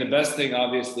course. I mean, the best thing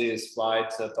obviously is fly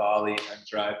to Bali and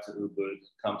drive to Ubud,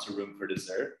 come to Room for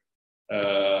Dessert,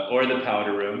 or the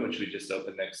Powder Room, which we just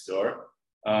opened next door.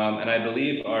 And I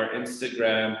believe our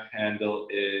Instagram handle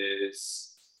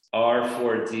is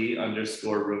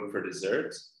R4D_Room for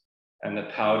Dessert. And the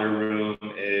Powder Room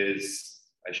is,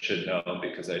 I should know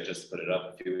because I just put it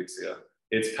up a few weeks ago.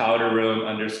 It's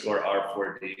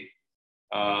powderroom_R4D.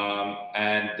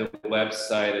 And the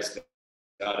website is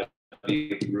gotta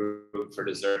be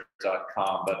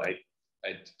roomfordessert.com, but I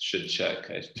should check.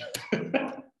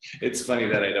 It's funny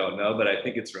that I don't know, but I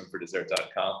think it's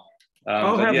roomfordessert.com.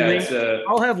 I'll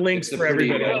have links for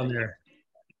everybody on there.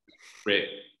 Great.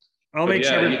 I'll make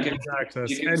sure you can access.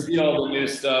 You can see all the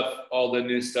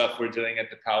new stuff we're doing at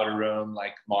the Powder Room,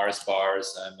 like Mars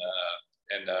bars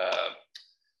and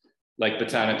like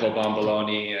botanical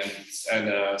bomboloni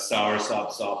and sour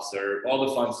soft serve, all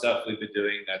the fun stuff we've been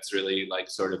doing. That's really like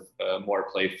sort of a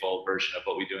more playful version of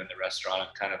what we do in the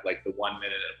restaurant, kind of like the 1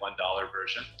 minute at $1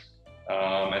 version.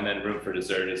 And then Room for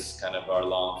Dessert is kind of our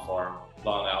long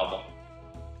album.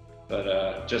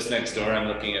 But just next door, I'm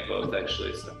looking at both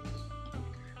actually. So.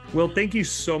 Well, thank you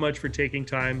so much for taking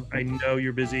time. I know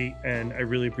you're busy and I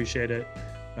really appreciate it.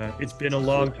 It's been a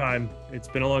long time. It's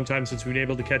been a long time since we've been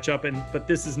able to catch up, but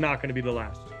this is not going to be the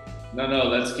last. No,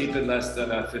 let's keep it less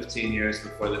than 15 years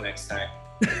before the next time.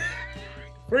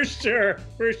 For sure.